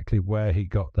exactly where he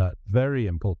got that very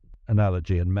important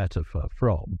analogy and metaphor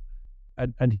from.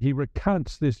 And he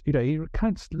recounts this, he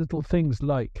recounts little things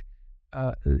like,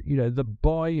 the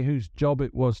boy whose job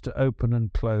it was to open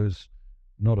and close,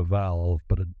 not a valve,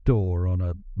 but a door on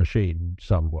a machine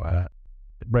somewhere at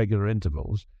regular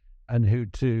intervals, and who,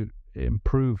 to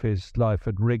improve his life,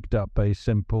 had rigged up a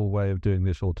simple way of doing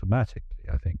this automatically,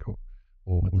 I think, or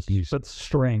with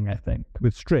string, I think.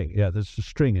 With string, yeah, there's a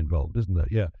string involved, isn't there?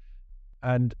 Yeah.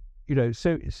 And,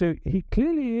 so he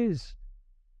clearly is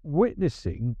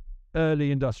witnessing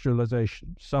early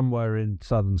industrialization somewhere in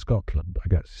southern Scotland, I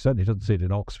guess. He certainly doesn't see it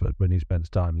in Oxford when he spends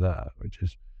time there, which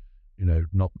is,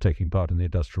 not taking part in the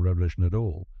Industrial Revolution at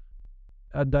all.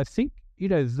 And I think,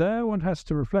 there one has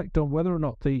to reflect on whether or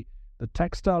not the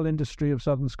textile industry of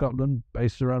southern Scotland,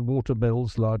 based around water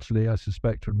mills largely, I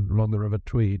suspect, along the River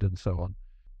Tweed and so on,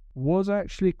 was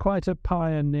actually quite a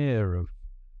pioneer of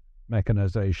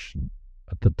mechanization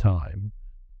at the time.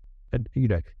 And,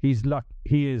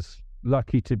 he is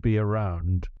lucky to be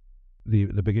around the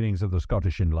beginnings of the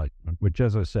Scottish Enlightenment, which,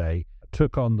 as I say,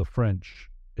 took on the French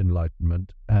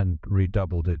Enlightenment and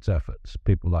redoubled its efforts.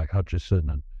 People like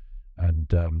Hutchison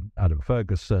and Adam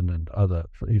Ferguson and other,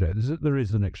 there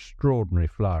is an extraordinary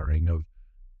flowering of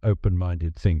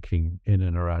open-minded thinking in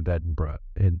and around Edinburgh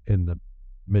in the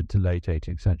mid to late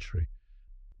 18th century,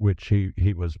 which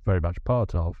he was very much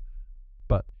part of.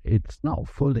 But it's not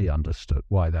fully understood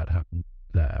why that happened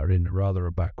there in rather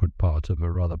a backward part of a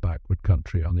rather backward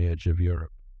country on the edge of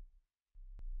Europe.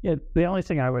 Yeah, the only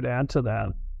thing I would add to that,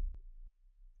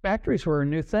 factories were a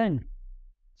new thing.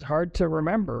 It's hard to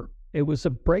remember. It was a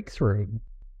breakthrough.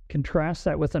 Contrast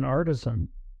that with an artisan.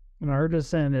 An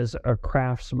artisan is a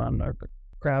craftsman, a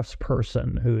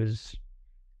craftsperson who is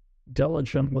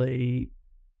diligently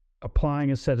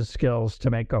applying a set of skills to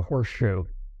make a horseshoe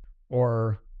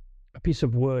or a piece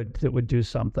of wood that would do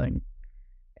something.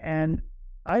 And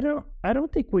I don't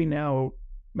think we know,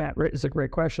 Matt, it's a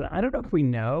great question. I don't know if we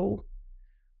know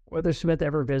whether Smith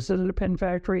ever visited a pin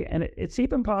factory, and it's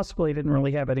even possible he didn't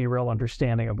really have any real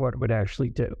understanding of what it would actually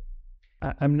do.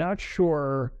 I'm not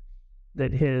sure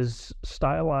that his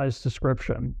stylized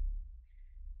description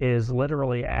is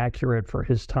literally accurate for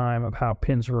his time of how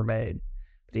pins were made.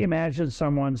 But you imagine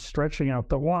someone stretching out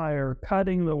the wire,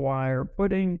 cutting the wire,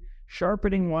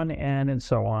 sharpening one end, and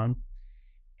so on.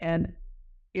 And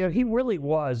he really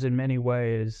was, in many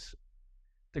ways,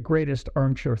 the greatest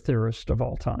armchair theorist of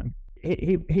all time.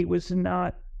 He was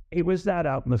not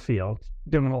out in the field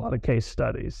doing a lot of case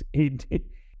studies.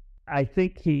 I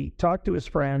think he talked to his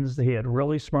friends. He had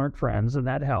really smart friends, and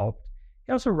that helped.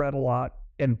 He also read a lot,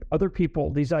 and other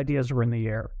people, these ideas were in the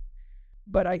air.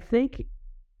 But I think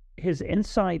his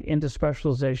insight into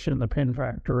specialization in the pin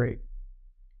factory,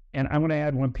 and I'm going to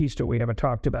add one piece to it we haven't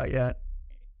talked about yet.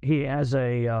 He has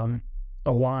a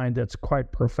line that's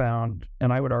quite profound,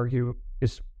 and I would argue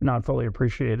is not fully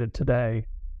appreciated today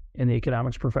in the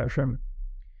economics profession.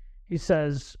 He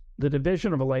says, the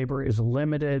division of labor is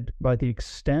limited by the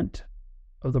extent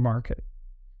of the market.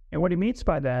 And what he means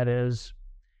by that is,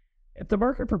 if the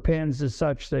market for pins is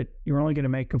such that you're only going to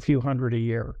make a few hundred a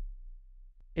year,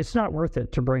 it's not worth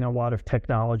it to bring a lot of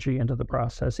technology into the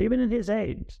process. Even in his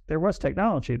age, there was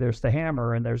technology. There's the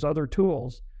hammer and there's other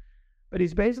tools. But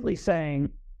he's basically saying,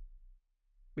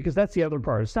 Because that's the other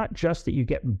part. It's not just that you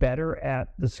get better at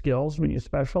the skills when you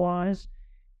specialize,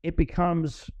 it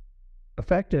becomes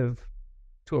effective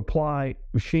to apply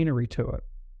machinery to it.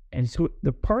 And so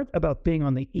the part about being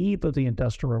on the eve of the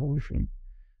Industrial Revolution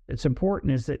that's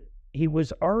important is that he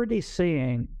was already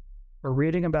seeing or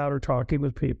reading about or talking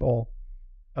with people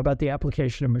about the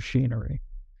application of machinery.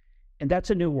 And that's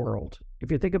a new world.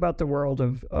 If you think about the world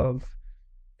of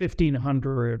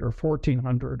 1500 or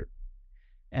 1400,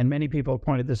 and many people have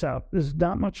pointed this out, there's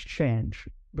not much change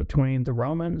between the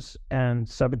Romans and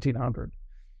 1700.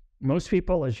 Most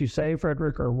people, as you say,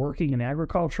 Frederick, are working in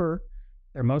agriculture.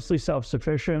 They're mostly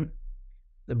self-sufficient.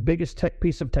 The biggest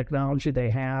piece of technology they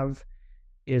have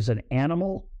is an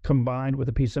animal combined with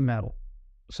a piece of metal,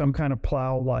 some kind of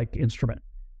plow-like instrument.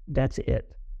 That's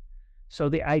it. So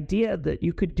the idea that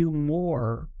you could do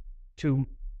more to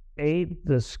aid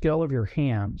the skill of your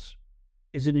hands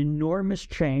is an enormous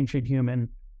change in human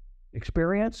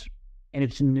experience, and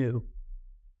it's new.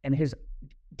 And his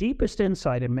deepest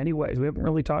insight in many ways, we haven't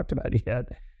really talked about it yet,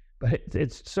 but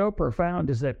it's so profound,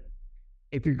 is that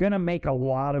if you're going to make a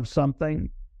lot of something,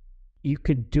 you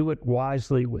could do it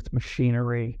wisely with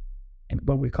machinery and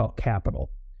what we call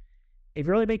capital. If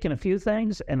you're only making a few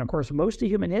things, and of course, most of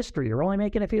human history, you're only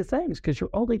making a few things because you're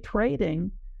only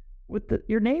trading with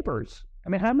your neighbors. I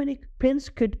mean, how many pins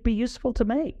could be useful to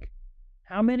make?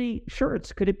 How many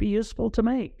shirts could it be useful to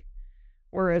make?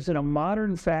 Whereas in a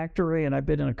modern factory, and I've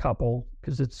been in a couple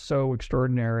because it's so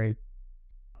extraordinary,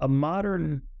 a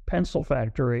modern pencil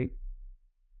factory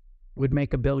would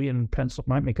make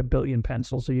might make a billion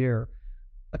pencils a year.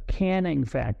 A canning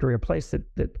factory, a place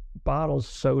that bottles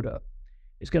soda,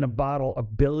 is going to bottle 1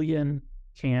 billion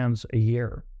cans a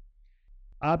year.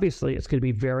 Obviously, it's going to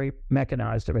be very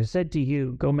mechanized. If I said to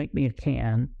you, go make me a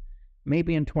can,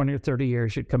 maybe in 20 or 30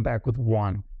 years, you'd come back with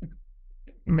one.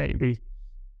 Maybe.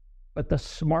 But the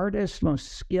smartest,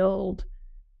 most skilled,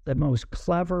 the most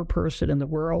clever person in the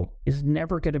world is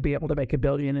never going to be able to make 1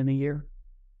 billion in a year.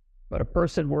 But a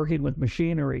person working with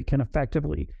machinery can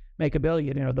effectively make 1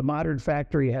 billion. You know, the modern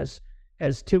factory has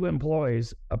 2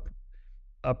 employees,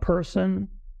 a person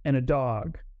and a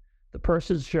dog. The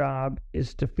person's job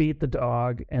is to feed the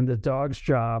dog, and the dog's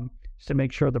job is to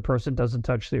make sure the person doesn't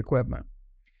touch the equipment.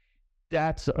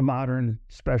 That's a modern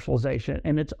specialization,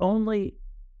 and it's only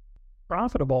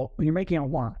profitable when you're making a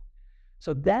lot.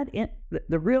 So the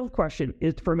real question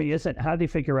is, for me, isn't how did he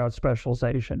figure out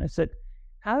specialization? It's that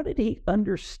how did he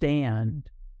understand?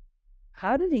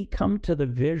 How did he come to the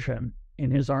vision in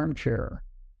his armchair?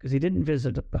 Because he didn't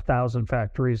visit 1,000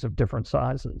 factories of different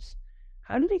sizes.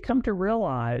 How did he come to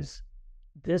realize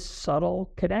this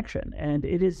subtle connection? And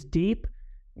it is deep.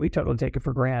 We totally take it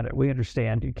for granted. We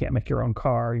understand you can't make your own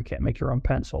car, you can't make your own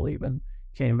pencil even,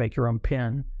 you can't even make your own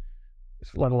pen,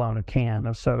 let alone a can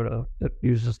of soda that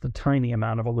uses the tiny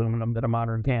amount of aluminum that a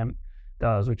modern can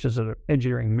does, which is an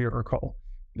engineering miracle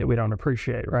that we don't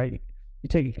appreciate, right? You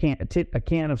take a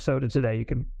can of soda today, you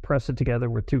can press it together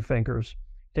with 2 fingers.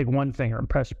 Take one finger and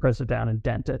press it down and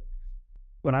dent it.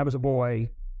 When I was a boy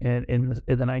in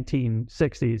the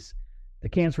 1960s, the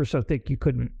cans were so thick you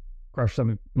couldn't crush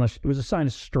them unless it was a sign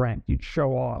of strength. You'd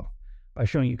show off by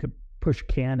showing you could push a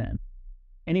can in.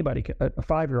 Anybody, a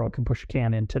 5-year-old can push a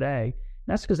can in today. And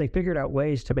that's because they figured out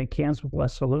ways to make cans with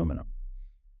less aluminum.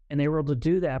 And they were able to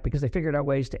do that because they figured out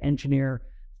ways to engineer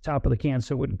the top of the can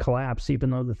so it wouldn't collapse, even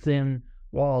though the thin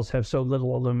walls have so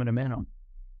little aluminum in them.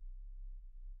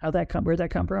 Where'd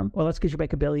that come from? Well, that's because you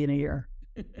make 1 billion a year.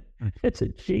 It's a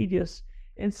genius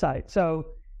insight.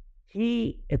 So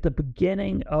he, at the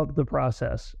beginning of the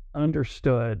process,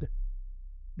 understood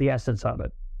the essence of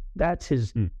it. That's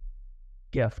his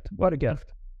gift. What a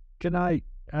gift. Can I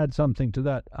add something to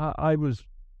that? I was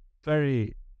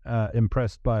very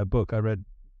impressed by a book I read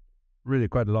really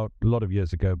quite a lot of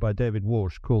years ago by David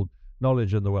Walsh called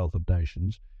Knowledge and the Wealth of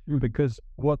Nations, because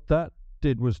what that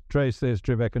did was trace the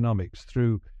history of economics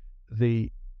through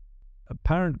the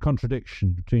apparent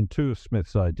contradiction between 2 of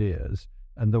Smith's ideas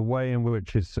and the way in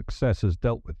which his successors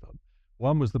dealt with them.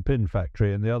 One was the pin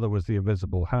factory and the other was the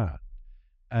invisible hand.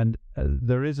 And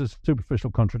there is a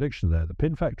superficial contradiction there. The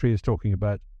pin factory is talking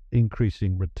about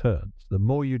increasing returns. The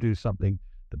more you do something,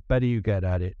 the better you get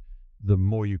at it, the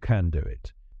more you can do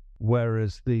it.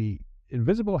 Whereas the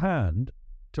invisible hand,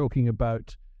 talking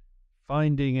about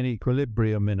finding an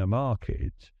equilibrium in a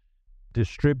market,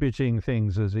 distributing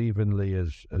things as evenly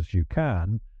as you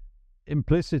can,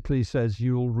 implicitly says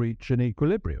you'll reach an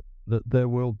equilibrium, that there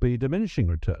will be diminishing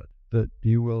return, that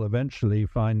you will eventually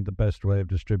find the best way of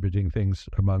distributing things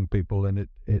among people, and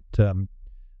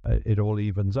it all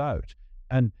evens out.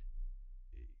 And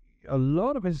a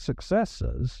lot of his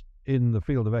successors in the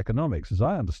field of economics, as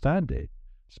I understand it,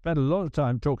 spent a lot of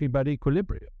time talking about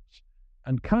equilibriums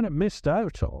and kind of missed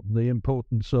out on the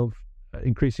importance of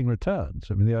increasing returns.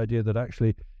 I mean, the idea that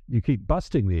actually you keep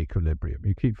busting the equilibrium,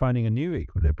 you keep finding a new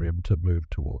equilibrium to move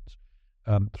towards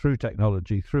through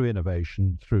technology, through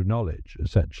innovation, through knowledge,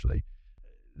 essentially.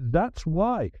 That's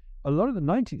why a lot of the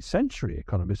 19th century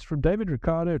economists, from David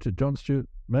Ricardo to John Stuart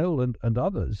Mill and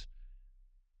others,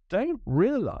 don't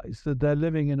realize that they're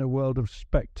living in a world of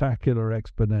spectacular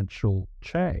exponential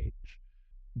change.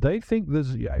 They think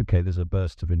there's a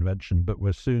burst of invention, but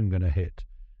we're soon going to hit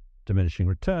diminishing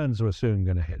returns. We're soon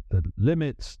going to hit the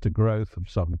limits to growth of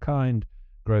some kind.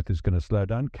 Growth is going to slow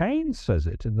down. Keynes says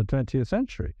it in the 20th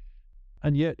century.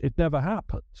 And yet it never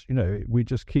happens. We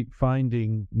just keep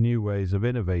finding new ways of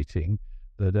innovating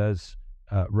that, as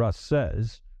Russ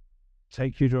says,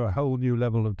 take you to a whole new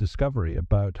level of discovery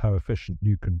about how efficient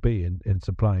you can be in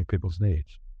supplying people's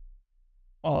needs.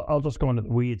 I'll just go into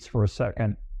the weeds for a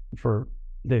second for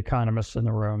the economists in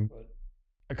the room.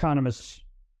 Economists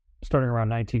starting around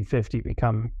 1950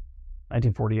 become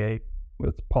 1948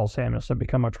 with Paul Samuelson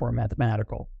become much more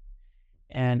mathematical.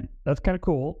 And that's kind of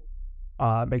cool.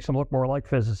 It makes them look more like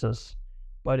physicists,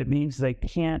 but it means they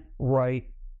can't write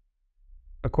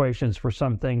equations for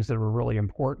some things that are really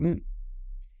important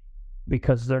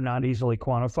because they're not easily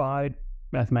quantified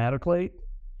mathematically.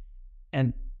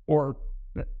 Or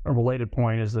a related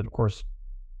point is that, of course,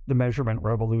 the measurement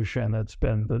revolution that's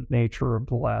been the nature of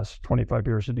the last 25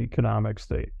 years in economics,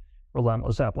 the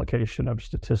relentless application of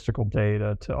statistical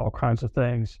data to all kinds of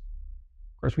things.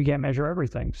 Of course, we can't measure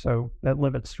everything, so that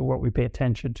limits to what we pay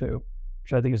attention to,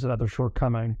 which I think is another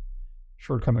shortcoming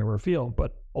of our field.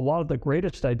 But a lot of the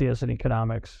greatest ideas in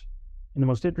economics and the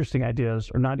most interesting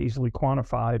ideas are not easily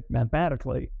quantified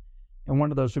mathematically. And one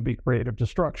of those would be creative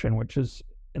destruction, which is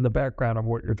in the background of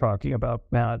what you're talking about,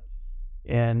 Matt,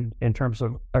 in terms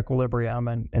of equilibrium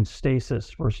and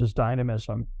stasis versus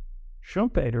dynamism.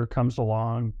 Schumpeter comes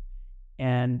along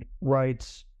and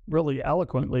writes really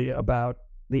eloquently about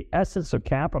the essence of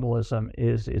capitalism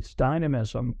is its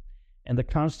dynamism and the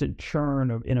constant churn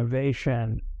of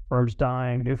innovation, firms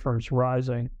dying, new firms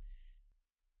rising.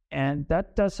 And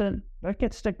that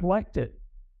gets neglected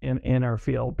in our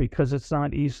field because it's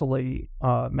not easily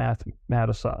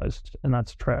mathematicized, and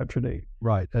that's a tragedy.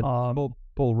 Right. And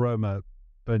Paul Romer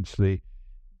eventually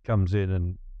comes in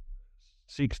and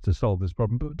seeks to solve this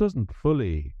problem, but doesn't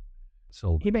fully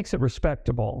solve it. He makes it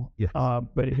respectable, yes.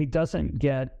 But he doesn't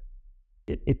get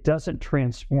it doesn't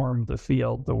transform the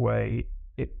field the way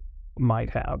it might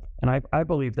have. And I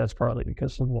believe that's partly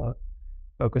because of the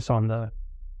focus on the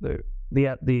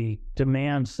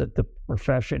demands that the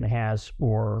profession has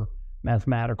for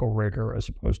mathematical rigor as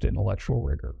opposed to intellectual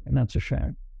rigor, and that's a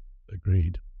shame.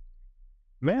 Agreed.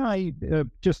 May I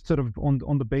just sort of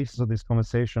on the basis of this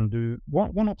conversation do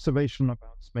one observation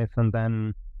about Smith, and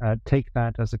then take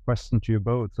that as a question to you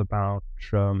both about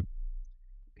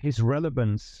his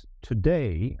relevance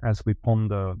today as we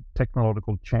ponder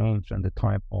technological change and the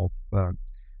type of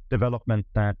development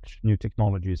that new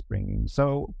technology is bringing.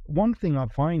 So one thing I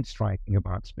find striking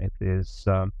about Smith is,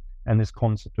 and this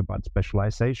concept about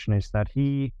specialization, is that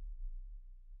he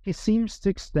seems to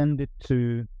extend it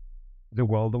to the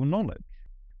world of knowledge.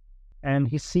 And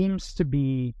he seems to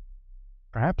be,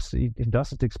 perhaps he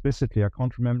does it explicitly, I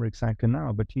can't remember exactly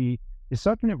now, but he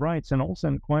certainly writes, and also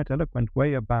in a quite eloquent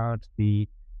way, about the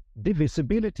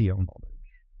divisibility of knowledge.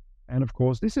 And of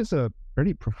course, this is a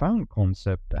very profound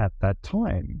concept at that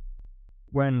time,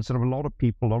 when sort of a lot of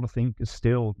people, a lot of thinkers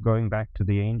still going back to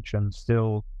the ancients,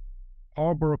 still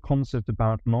harbor a concept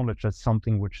about knowledge as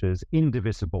something which is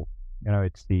indivisible.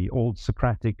 It's the old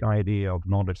Socratic idea of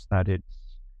knowledge that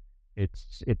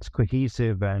it's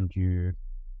cohesive, and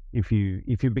if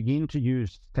you begin to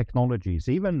use technologies,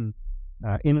 even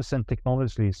innocent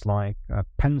technologies like a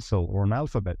pencil or an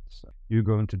alphabet, you're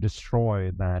going to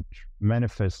destroy that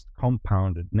manifest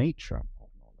compounded nature of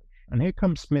knowledge. And here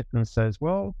comes Smith and says,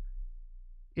 well,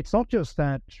 it's not just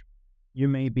that you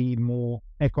may be more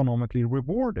economically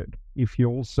rewarded if you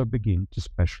also begin to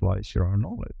specialize your own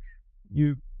knowledge.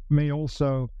 You may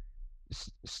also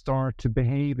start to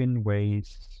behave in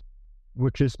ways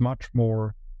which is much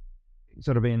more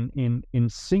sort of in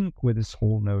sync with this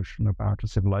whole notion about a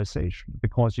civilization,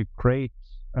 because you create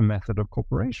a method of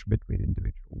cooperation between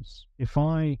individuals. If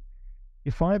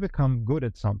I become good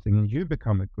at something and you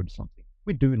become a good at something,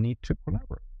 we do need to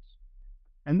collaborate.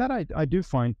 And that I do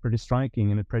find pretty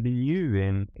striking and pretty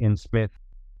new in Smith.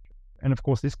 And of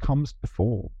course, this comes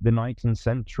before the 19th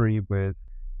century with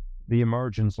the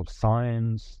emergence of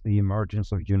science, the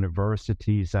emergence of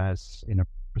universities as in a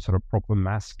sort of proper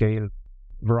mass scale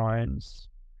variants.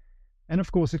 And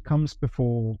of course, it comes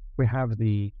before we have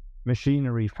the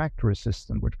machinery factory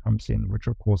system, which comes in, which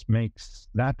of course makes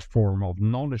that form of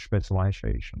knowledge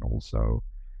specialization also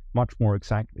much more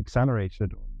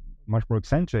accelerated, much more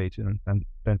accentuated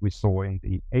than we saw in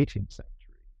the 18th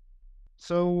century.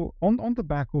 So on the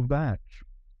back of that,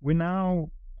 we're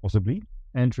now possibly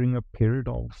entering a period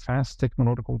of fast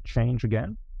technological change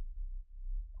again.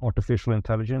 Artificial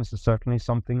intelligence is certainly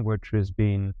something which has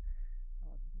been,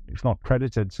 if not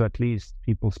credited, so at least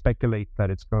people speculate that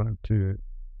it's going to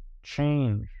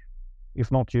change,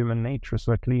 if not human nature,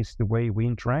 so at least the way we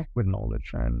interact with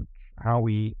knowledge and how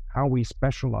we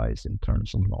specialize in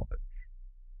terms of knowledge.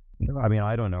 I mean,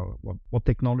 I don't know what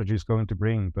technology is going to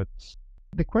bring, but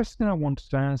the question I wanted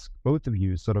to ask both of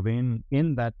you, sort of in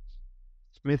that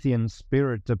Smithian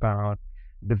spirit about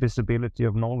the visibility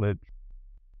of knowledge,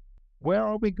 where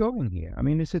are we going here? I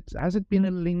mean, has it been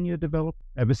a linear development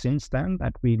ever since then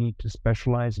that we need to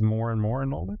specialize more and more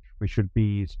in knowledge? We should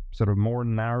be sort of more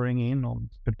narrowing in on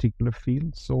particular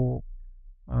fields, or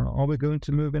are we going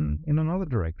to move in another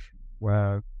direction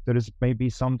where there is maybe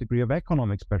some degree of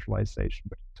economic specialization,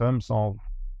 but in terms of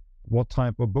what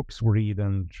type of books we read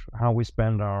and how we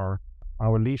spend our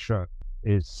leisure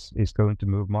is going to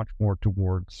move much more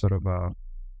towards sort of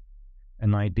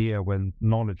an idea when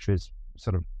knowledge is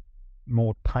sort of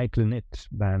more tightly knit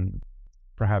than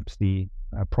perhaps the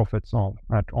prophets of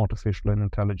artificial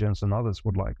intelligence and others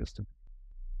would like us to.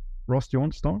 Russ, do you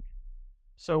want to start?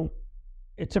 So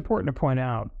it's important to point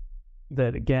out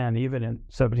that, again, even in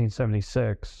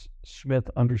 1776, Smith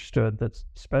understood that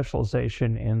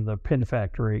specialization in the pin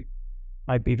factory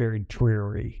might be very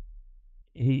dreary.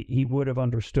 He would have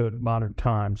understood Modern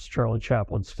Times, Charlie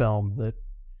Chaplin's film that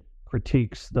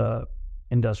critiques the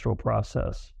industrial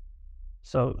process.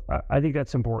 So I think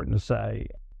that's important to say.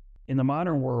 In the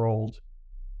modern world,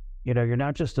 you're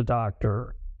not just a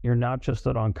doctor, you're not just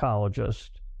an oncologist,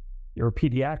 you're a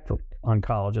pediatric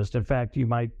oncologist. In fact, you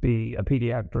might be a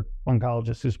pediatric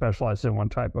oncologist who specializes in one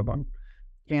type of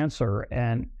cancer.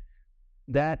 And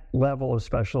that level of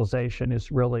specialization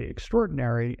is really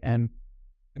extraordinary and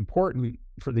important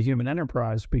for the human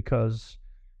enterprise, because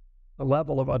the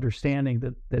level of understanding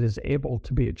that is able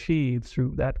to be achieved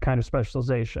through that kind of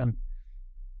specialization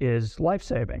is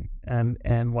life-saving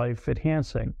and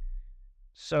life-enhancing.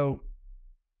 So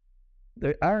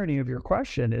the irony of your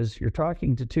question is you're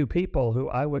talking to two people who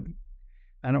I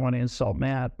don't want to insult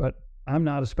Matt, but I'm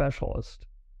not a specialist.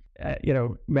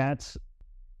 Matt's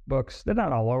books, they're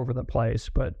not all over the place,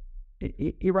 but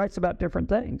he writes about different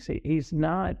things. He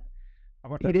didn't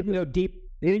go deep.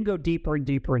 He didn't go deeper and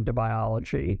deeper into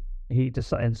biology. He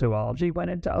decided in zoology, went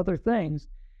into other things.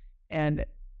 And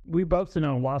we both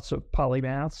know lots of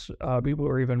polymaths. People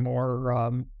who are even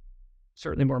more,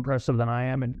 certainly more impressive than I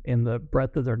am in the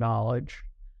breadth of their knowledge.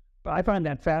 But I find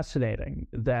that fascinating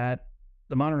that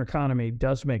the modern economy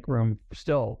does make room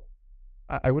still.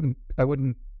 I wouldn't,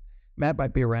 Matt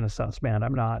might be a Renaissance man,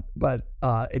 I'm not, but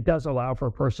it does allow for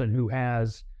a person who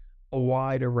has a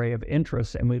wide array of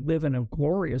interests. And we live in a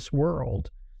glorious world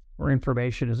where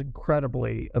information is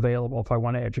incredibly available if I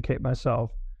want to educate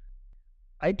myself.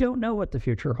 I don't know what the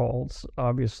future holds,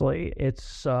 obviously.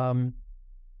 It's,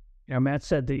 Matt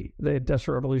said the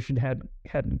Industrial Revolution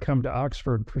hadn't come to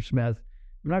Oxford for Smith.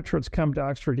 I'm not sure it's come to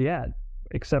Oxford yet,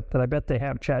 except that I bet they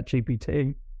have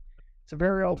ChatGPT. It's a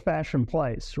very old-fashioned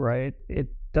place, right? It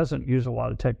doesn't use a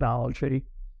lot of technology.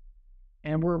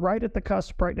 And we're right at the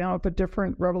cusp right now of a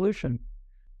different revolution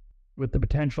with the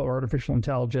potential of artificial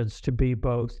intelligence to be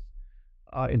both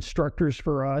instructors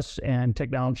for us and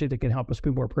technology that can help us be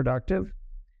more productive.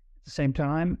 At the same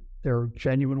time, there are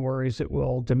genuine worries it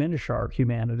will diminish our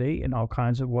humanity in all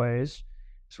kinds of ways,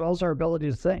 as well as our ability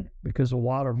to think, because a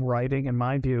lot of writing, in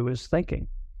my view, is thinking.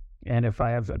 And if I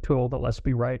have a tool that lets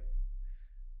me write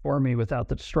for me without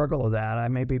the struggle of that, I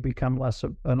maybe become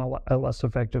a less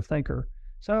effective thinker.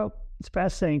 So it's a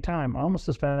fascinating time, almost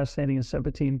as fascinating as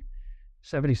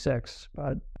 1776,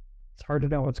 but it's hard to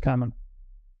know what's coming.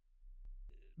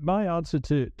 My answer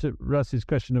to Russ's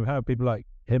question of how people like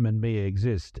him and me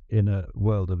exist in a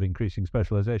world of increasing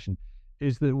specialization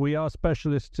is that we are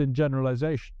specialists in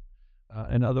generalization.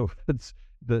 In other words,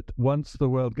 that once the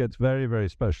world gets very, very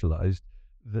specialized,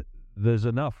 that there's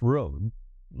enough room,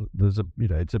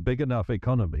 it's a big enough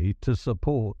economy to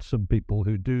support some people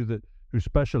who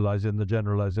specialize in the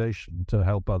generalization to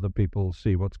help other people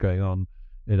see what's going on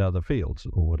in other fields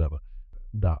or whatever.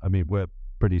 Now, I mean, we're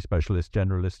pretty specialist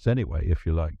generalists anyway, if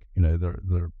you like.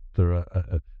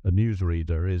 A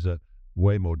newsreader is a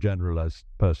way more generalized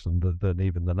person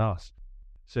than us.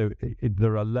 So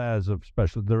there are layers of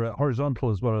there are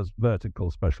horizontal as well as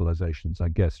vertical specializations, I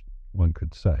guess one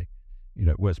could say.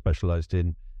 we're specialized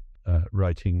in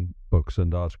writing books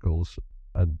and articles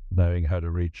and knowing how to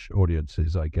reach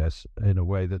audiences, I guess, in a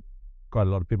way that quite a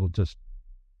lot of people just,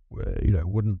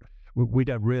 wouldn't. We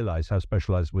don't realize how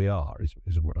specialized we are.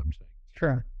 Is what I'm saying.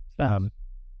 Sure.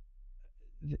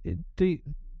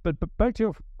 But back to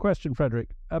your question, Frederick.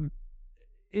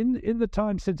 In the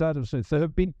time since Adam Smith, there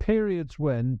have been periods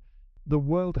when the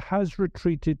world has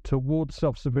retreated towards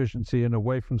self-sufficiency and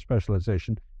away from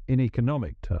specialization in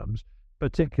economic terms,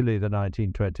 particularly the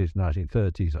 1920s,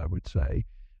 1930s, I would say.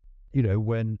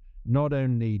 When not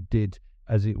only did,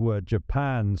 as it were,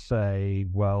 Japan say,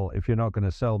 well, if you're not going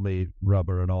to sell me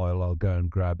rubber and oil, I'll go and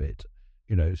grab it.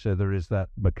 So there is that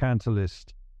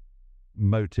mercantilist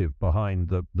motive behind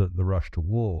the rush to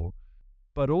war.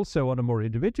 But also on a more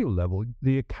individual level,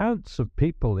 the accounts of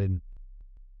people in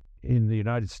the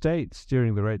United States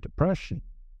during the Great Depression,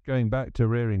 going back to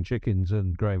rearing chickens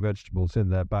and growing vegetables in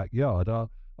their backyard, are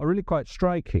really quite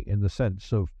striking in the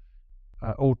sense of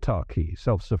autarky,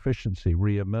 self-sufficiency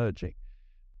re-emerging.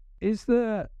 Is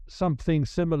there something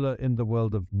similar in the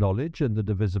world of knowledge and the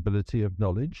divisibility of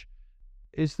knowledge?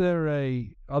 Is there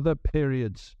other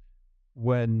periods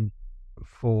when,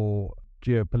 for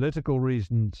geopolitical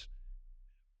reasons,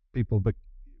 people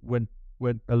went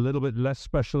a little bit less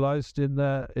specialized in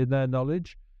their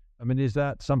knowledge? I mean, is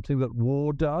that something that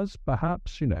war does,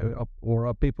 perhaps? Or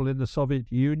are people in the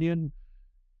Soviet Union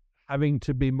having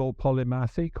to be more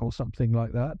polymathic or something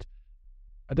like that?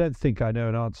 I don't think I know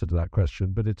an answer to that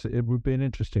question, but it would be an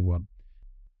interesting one.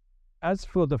 As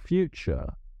for the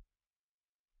future,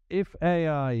 if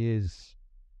AI is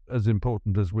as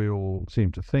important as we all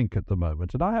seem to think at the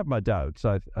moment, and I have my doubts,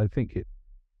 I think it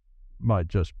might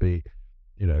just be,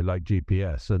 like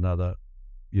GPS, another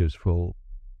useful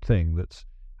thing that's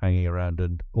hanging around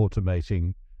and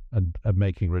automating and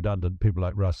making redundant people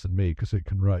like Russ and me, because it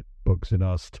can write books in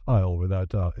our style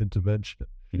without our intervention.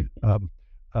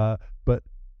 But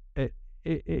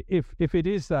if it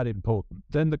is that important,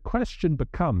 then the question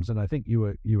becomes, and I think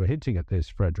you were hinting at this,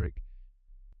 Frederick,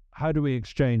 how do we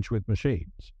exchange with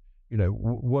machines?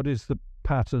 What is the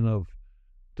pattern of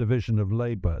division of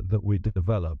labor that we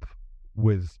develop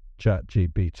with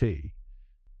ChatGPT?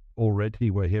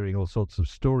 Already we're hearing all sorts of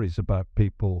stories about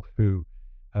people who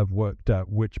have worked out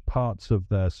which parts of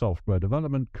their software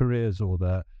development careers or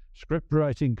their script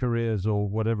writing careers or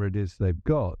whatever it is they've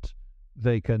got,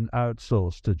 they can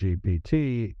outsource to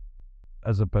GPT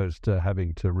as opposed to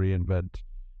having to reinvent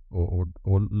or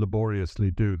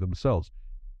laboriously do themselves.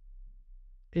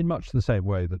 In much the same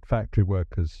way that factory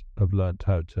workers have learnt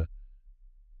how to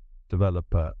develop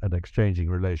an exchanging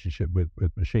relationship with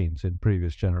machines in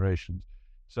previous generations.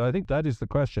 So I think that is the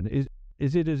question.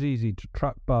 Is it as easy to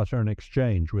truck, barter and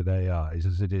exchange with AIs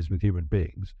as it is with human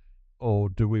beings? Or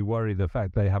do we worry the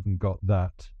fact they haven't got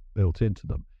that built into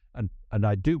them? And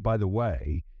I do, by the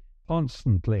way,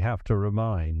 constantly have to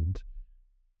remind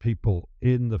people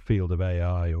in the field of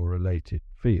AI or related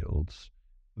fields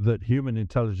that human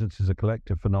intelligence is a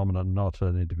collective phenomenon, not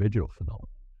an individual phenomenon.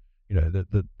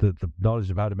 That the knowledge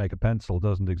of how to make a pencil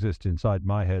doesn't exist inside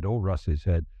my head or Russ's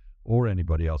head or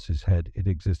anybody else's head. It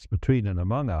exists between and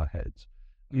among our heads.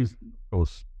 Of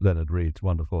course, Leonard Read's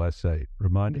wonderful essay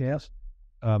reminded us.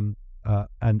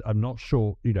 And I'm not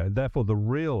sure, therefore the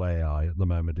real AI at the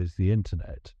moment is the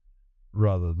internet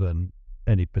rather than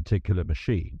any particular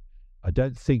machine. I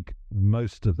don't think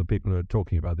most of the people who are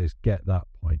talking about this get that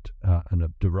point and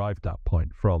have derived that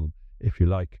point from, if you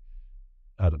like,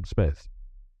 Adam Smith.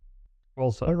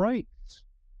 Well said. All right.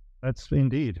 That's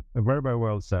indeed very, very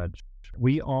well said.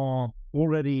 We are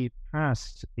already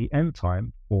past the end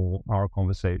time for our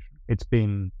conversation. It's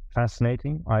been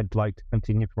fascinating. I'd like to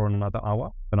continue for another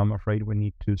hour, but I'm afraid we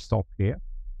need to stop here.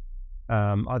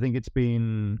 I think it's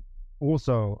been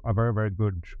also a very, very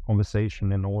good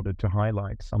conversation in order to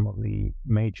highlight some of the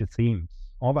major themes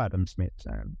of Adam Smith.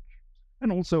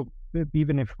 And also,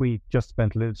 even if we just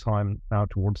spent a little time now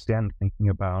towards the end thinking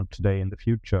about today and the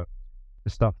future, the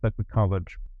stuff that we covered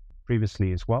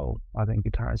previously as well, I think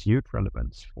it has huge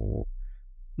relevance for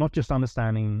not just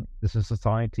understanding this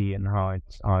society and how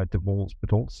it evolves,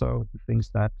 but also the things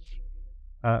that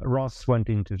Russ went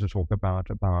into to talk about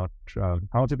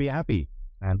how to be happy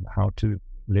and how to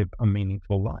live a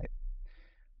meaningful life.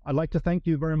 I'd like to thank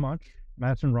you very much,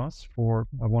 Matt and Russ, for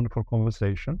a wonderful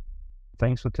conversation.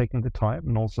 Thanks for taking the time,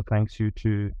 and also thanks you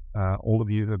to all of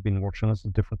you who have been watching us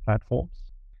on different platforms.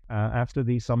 After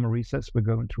the summer recess, we're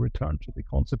going to return to the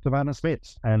concept of Adam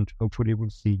Smith, and hopefully we'll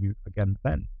see you again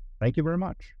then. Thank you very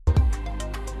much.